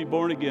 you must be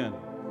born again.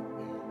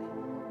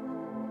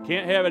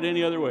 Can't have it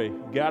any other way.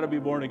 You got to be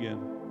born again.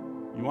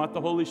 You want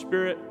the Holy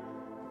Spirit?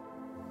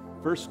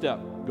 First step,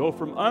 go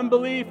from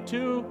unbelief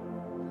to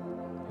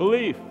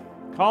belief.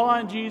 Call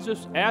on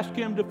Jesus, ask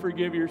Him to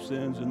forgive your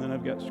sins, and then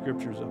I've got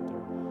scriptures up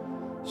there.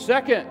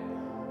 Second,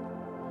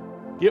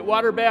 get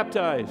water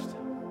baptized.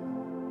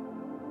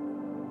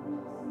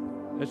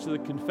 That's the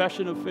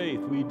confession of faith.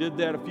 We did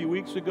that a few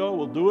weeks ago.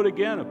 We'll do it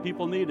again if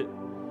people need it.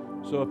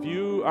 So if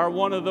you are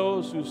one of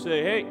those who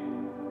say, hey,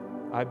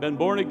 I've been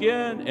born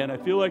again, and I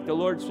feel like the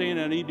Lord's saying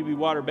I need to be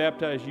water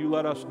baptized, you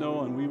let us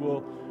know, and we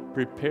will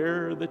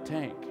prepare the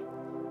tank.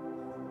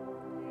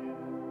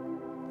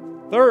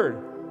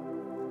 Third,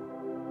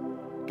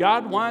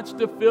 God wants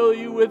to fill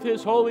you with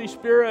His Holy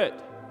Spirit.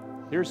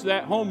 Here's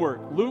that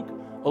homework. Luke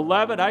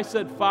 11, I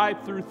said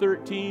 5 through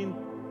 13.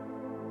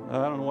 I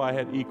don't know why I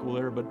had equal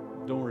there, but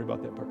don't worry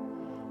about that part.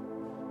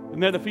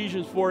 And then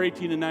Ephesians 4,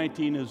 18 and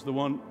 19 is the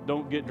one,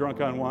 don't get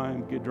drunk on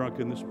wine, get drunk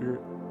in the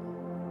Spirit.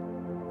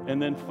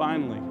 And then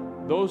finally,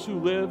 those who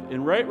live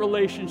in right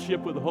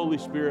relationship with the Holy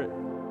Spirit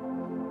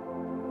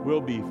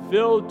will be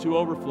filled to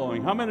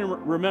overflowing. How many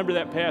remember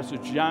that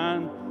passage,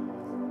 John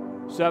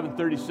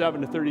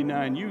 7:37 to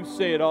 39? You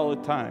say it all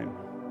the time.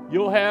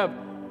 You'll have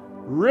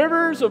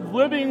rivers of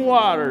living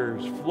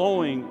waters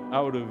flowing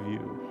out of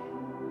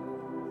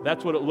you.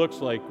 That's what it looks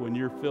like when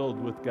you're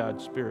filled with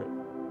God's Spirit.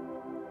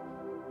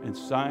 And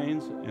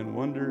signs and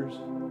wonders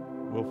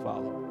will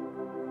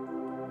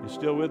follow. You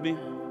still with me?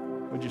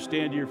 Would you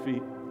stand to your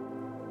feet?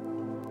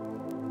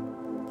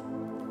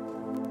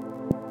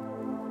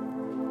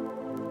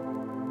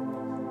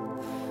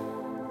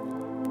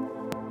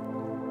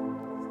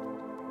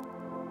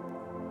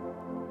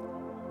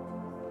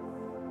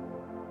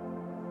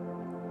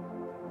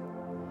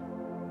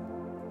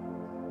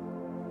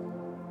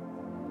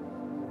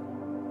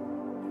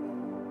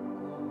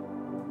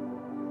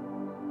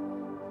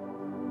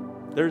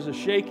 There's a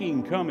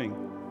shaking coming.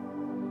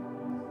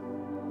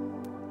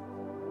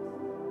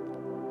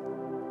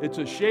 It's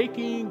a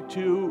shaking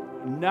to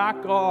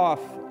knock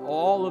off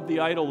all of the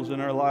idols in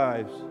our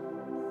lives.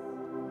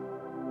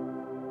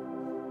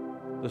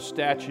 The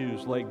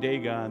statues like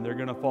Dagon, they're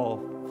going to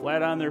fall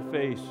flat on their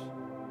face,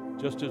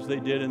 just as they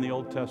did in the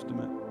Old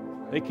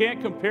Testament. They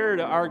can't compare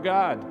to our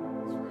God.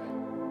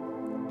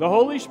 The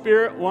Holy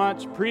Spirit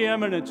wants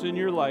preeminence in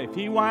your life.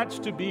 He wants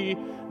to be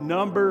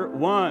number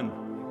one.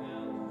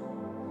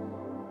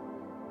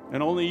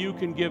 And only you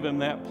can give Him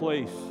that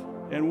place.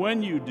 And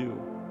when you do,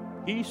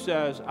 He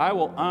says, I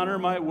will honor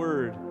my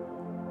word,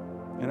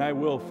 and I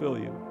will fill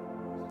you.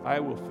 I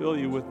will fill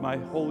you with my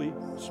Holy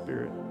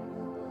Spirit.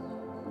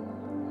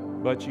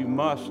 But you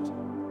must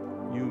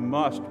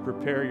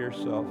prepare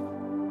yourself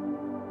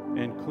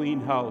and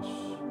clean house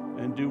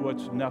and do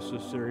what's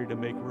necessary to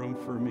make room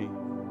for me.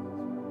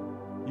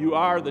 You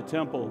are the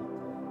temple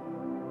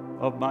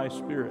of my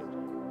Spirit.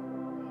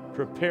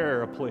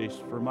 Prepare a place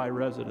for my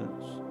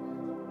residence,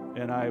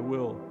 and I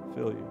will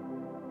fill you.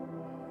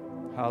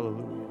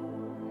 Hallelujah.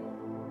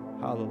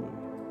 Hallelujah.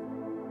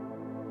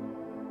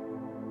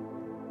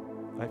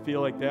 I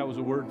feel like that was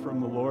a word from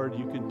the Lord.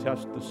 You can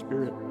test the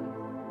Spirit.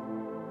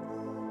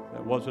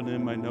 That wasn't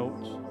in my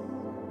notes.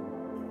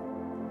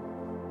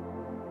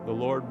 The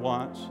Lord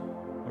wants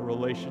a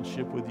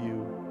relationship with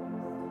you.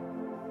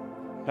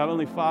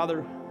 Heavenly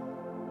Father,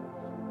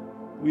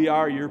 we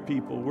are your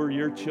people. We're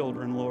your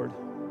children, Lord,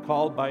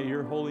 called by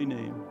your holy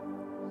name.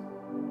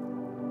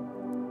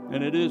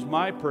 And it is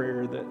my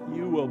prayer that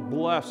you will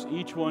bless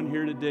each one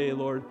here today,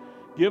 Lord.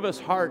 Give us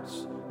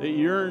hearts that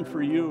yearn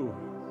for you,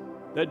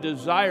 that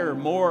desire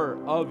more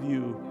of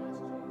you,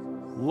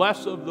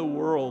 less of the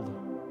world.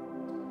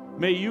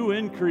 May you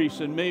increase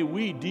and may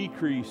we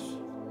decrease.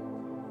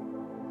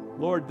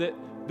 Lord, that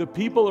the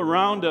people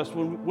around us,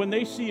 when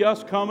they see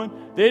us coming,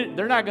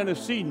 they're not going to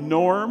see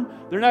Norm.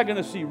 They're not going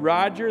to see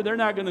Roger. They're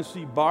not going to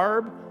see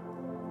Barb.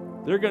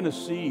 they're going to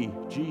see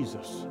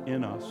Jesus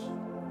in us,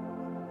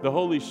 the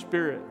Holy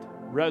Spirit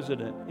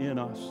resident in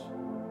us.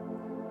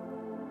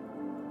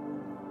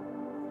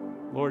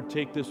 Lord,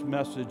 take this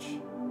message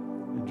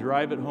and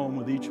drive it home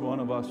with each one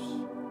of us.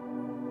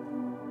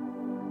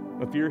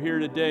 If you're here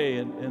today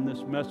and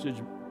this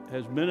message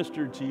has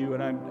ministered to you,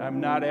 and I'm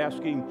not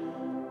asking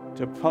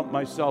to pump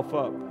myself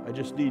up, I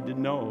just need to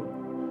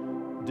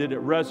know, did it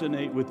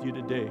resonate with you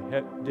today?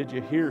 Did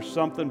you hear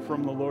something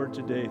from the Lord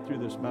today through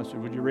this message?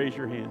 Would you raise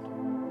your hand?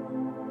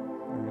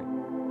 All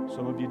right.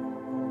 Some of you,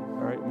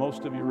 all right,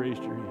 most of you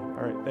raised your hand.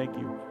 All right, thank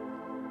you.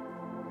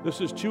 This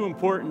is too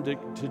important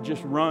to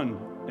just run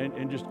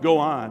and just go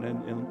on.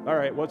 And all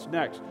right, what's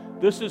next?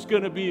 This is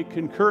going to be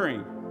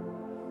concurring,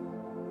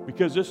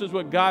 because this is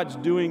what God's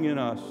doing in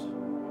us.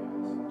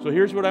 So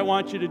here's what I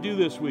want you to do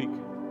this week.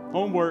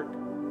 Homework.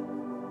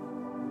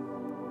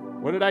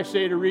 What did I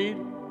say to read?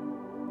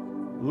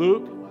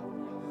 Luke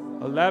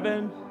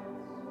 11,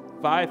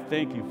 5,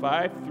 thank you,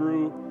 5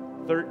 through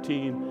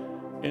 13.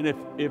 And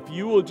if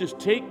you will just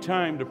take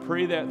time to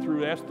pray that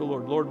through, ask the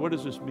Lord, Lord, what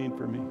does this mean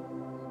for me?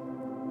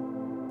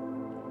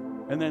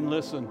 And then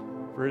listen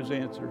for his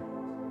answer.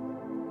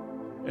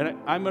 And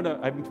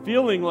I'm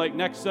feeling like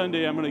next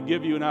Sunday I'm going to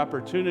give you an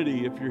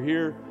opportunity, if you're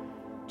here,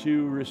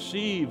 to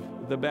receive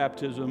the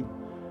baptism.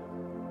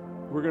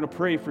 We're going to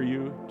pray for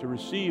you to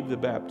receive the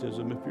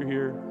baptism if you're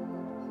here.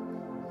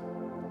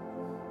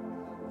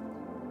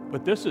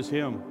 But this is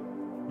him.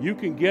 You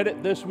can get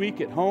it this week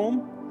at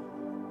home.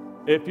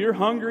 If you're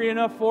hungry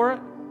enough for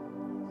it,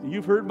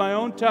 you've heard my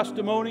own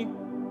testimony.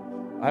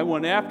 I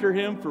went after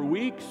him for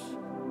weeks.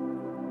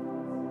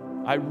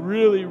 I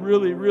really,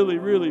 really, really,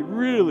 really,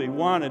 really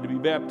wanted to be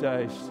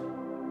baptized.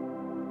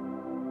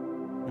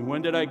 And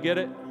when did I get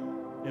it?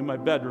 In my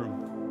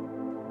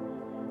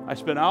bedroom. I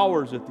spent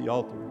hours at the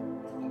altar.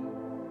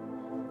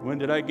 When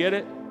did I get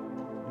it?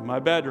 In my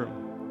bedroom.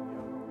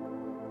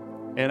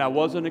 And I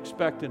wasn't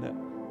expecting it.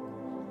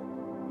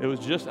 It was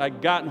just,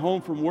 I'd gotten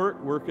home from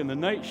work, working the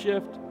night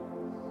shift.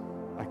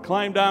 I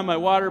climbed on my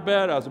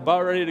waterbed. I was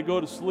about ready to go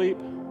to sleep.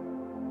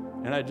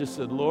 And I just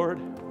said, Lord,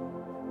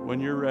 when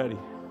you're ready.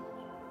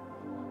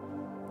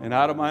 And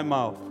out of my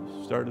mouth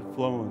started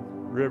flowing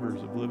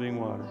rivers of living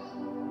water.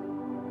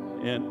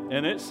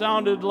 And it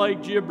sounded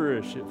like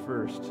gibberish at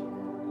first,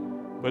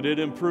 but it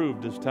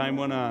improved as time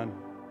went on.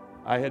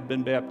 I had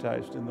been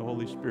baptized in the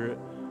Holy Spirit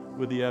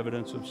with the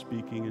evidence of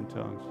speaking in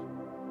tongues.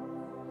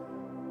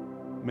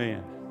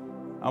 Man,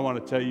 I want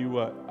to tell you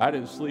what, I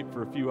didn't sleep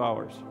for a few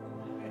hours.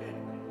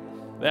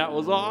 That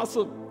was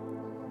awesome.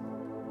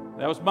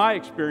 That was my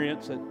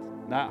experience. That's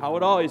not how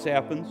it always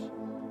happens.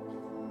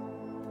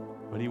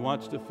 But he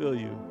wants to fill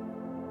you.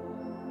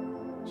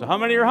 So how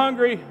many are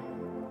hungry?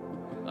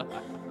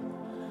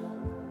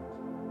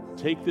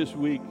 Take this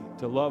week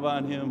to love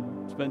on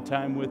him, spend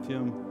time with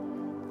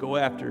him, go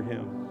after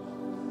him,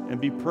 and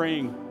be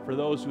praying for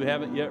those who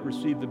haven't yet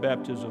received the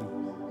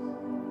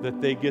baptism, that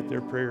they get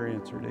their prayer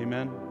answered.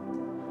 Amen.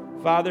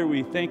 Father,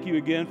 we thank you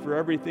again for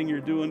everything you're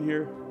doing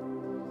here.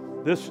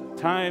 This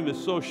time is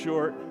so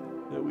short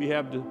that we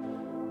have to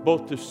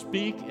both to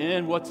speak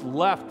and what's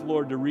left,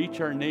 Lord, to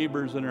reach our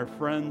neighbors and our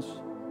friends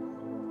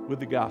with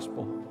the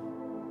gospel.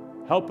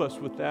 Help us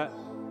with that.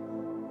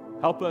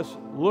 Help us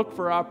look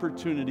for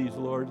opportunities,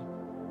 Lord,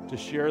 to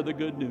share the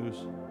good news,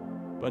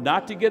 but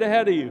not to get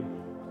ahead of you.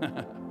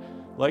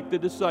 Like the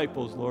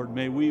disciples, Lord,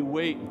 may we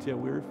wait until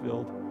we're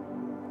filled.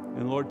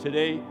 And Lord,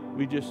 today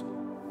we just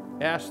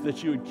ask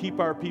that you would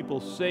keep our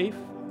people safe.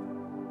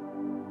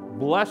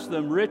 Bless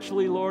them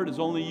richly, Lord, as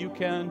only you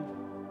can.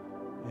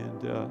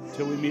 And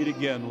till we meet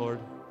again, Lord,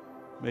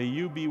 may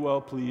you be well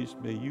pleased.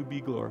 May you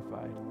be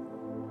glorified.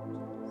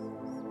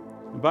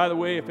 And by the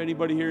way, if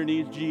anybody here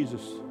needs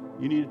Jesus,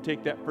 you need to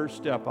take that first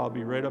step. I'll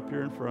be right up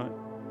here in front.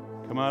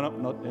 Come on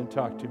up and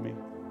talk to me.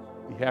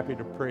 Be happy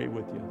to pray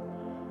with you.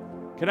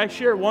 Can I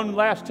share one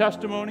last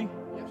testimony?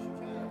 Yes, you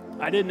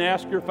can. I didn't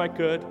ask her if I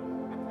could.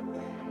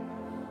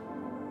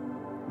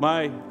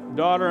 My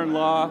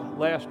daughter-in-law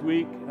last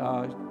week,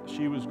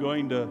 she was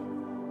going to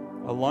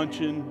a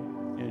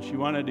luncheon, and she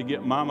wanted to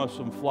get Mama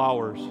some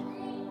flowers.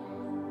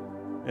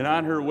 And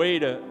on her way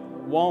to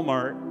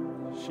Walmart,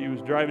 she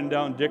was driving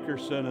down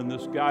Dickerson, and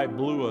this guy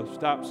blew a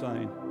stop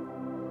sign.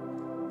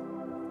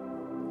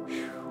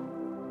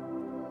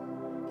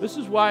 Whew. This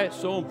is why it's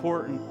so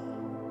important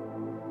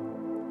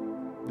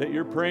that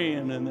you're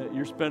praying and that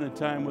you're spending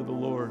time with the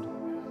Lord,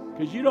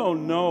 because you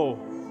don't know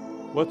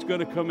what's going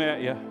to come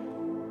at you.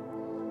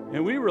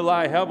 And we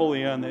rely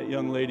heavily on that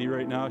young lady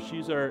right now.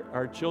 She's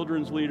our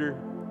children's leader,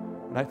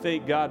 and I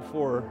thank God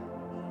for her.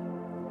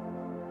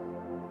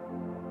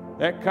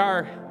 That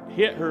car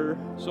hit her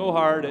so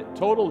hard it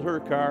totaled her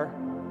car,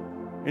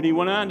 and he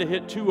went on to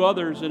hit two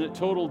others, and it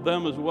totaled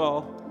them as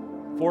well.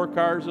 4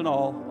 cars in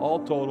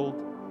all totaled.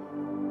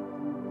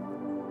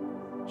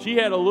 She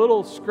had a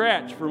little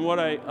scratch from what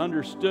I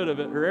understood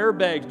of it. Her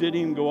airbags didn't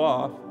even go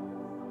off.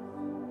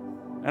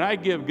 And I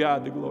give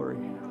God the glory.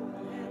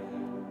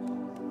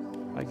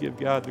 I give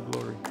God the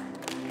glory.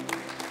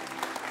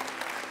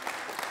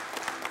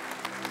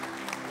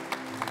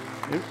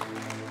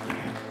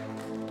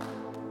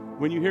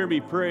 when you hear me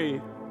pray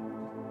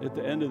at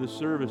the end of the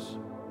service,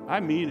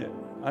 I mean it.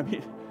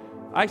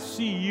 I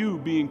see you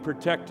being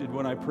protected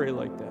when I pray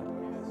like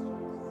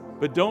that.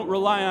 But don't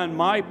rely on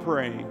my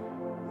praying.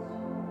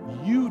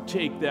 You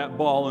take that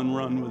ball and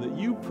run with it.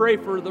 You pray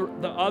for the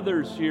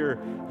others here.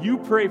 You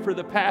pray for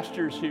the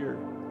pastors here.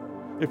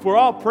 If we're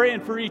all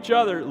praying for each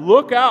other,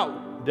 look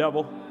out,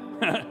 devil.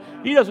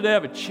 He doesn't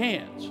have a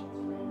chance.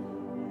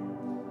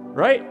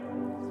 Right?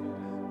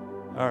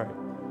 All right.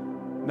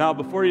 Now,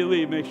 before you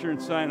leave, make sure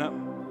and sign up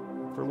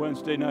for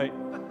Wednesday night.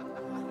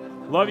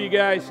 Love you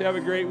guys. Have a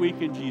great week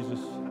in Jesus.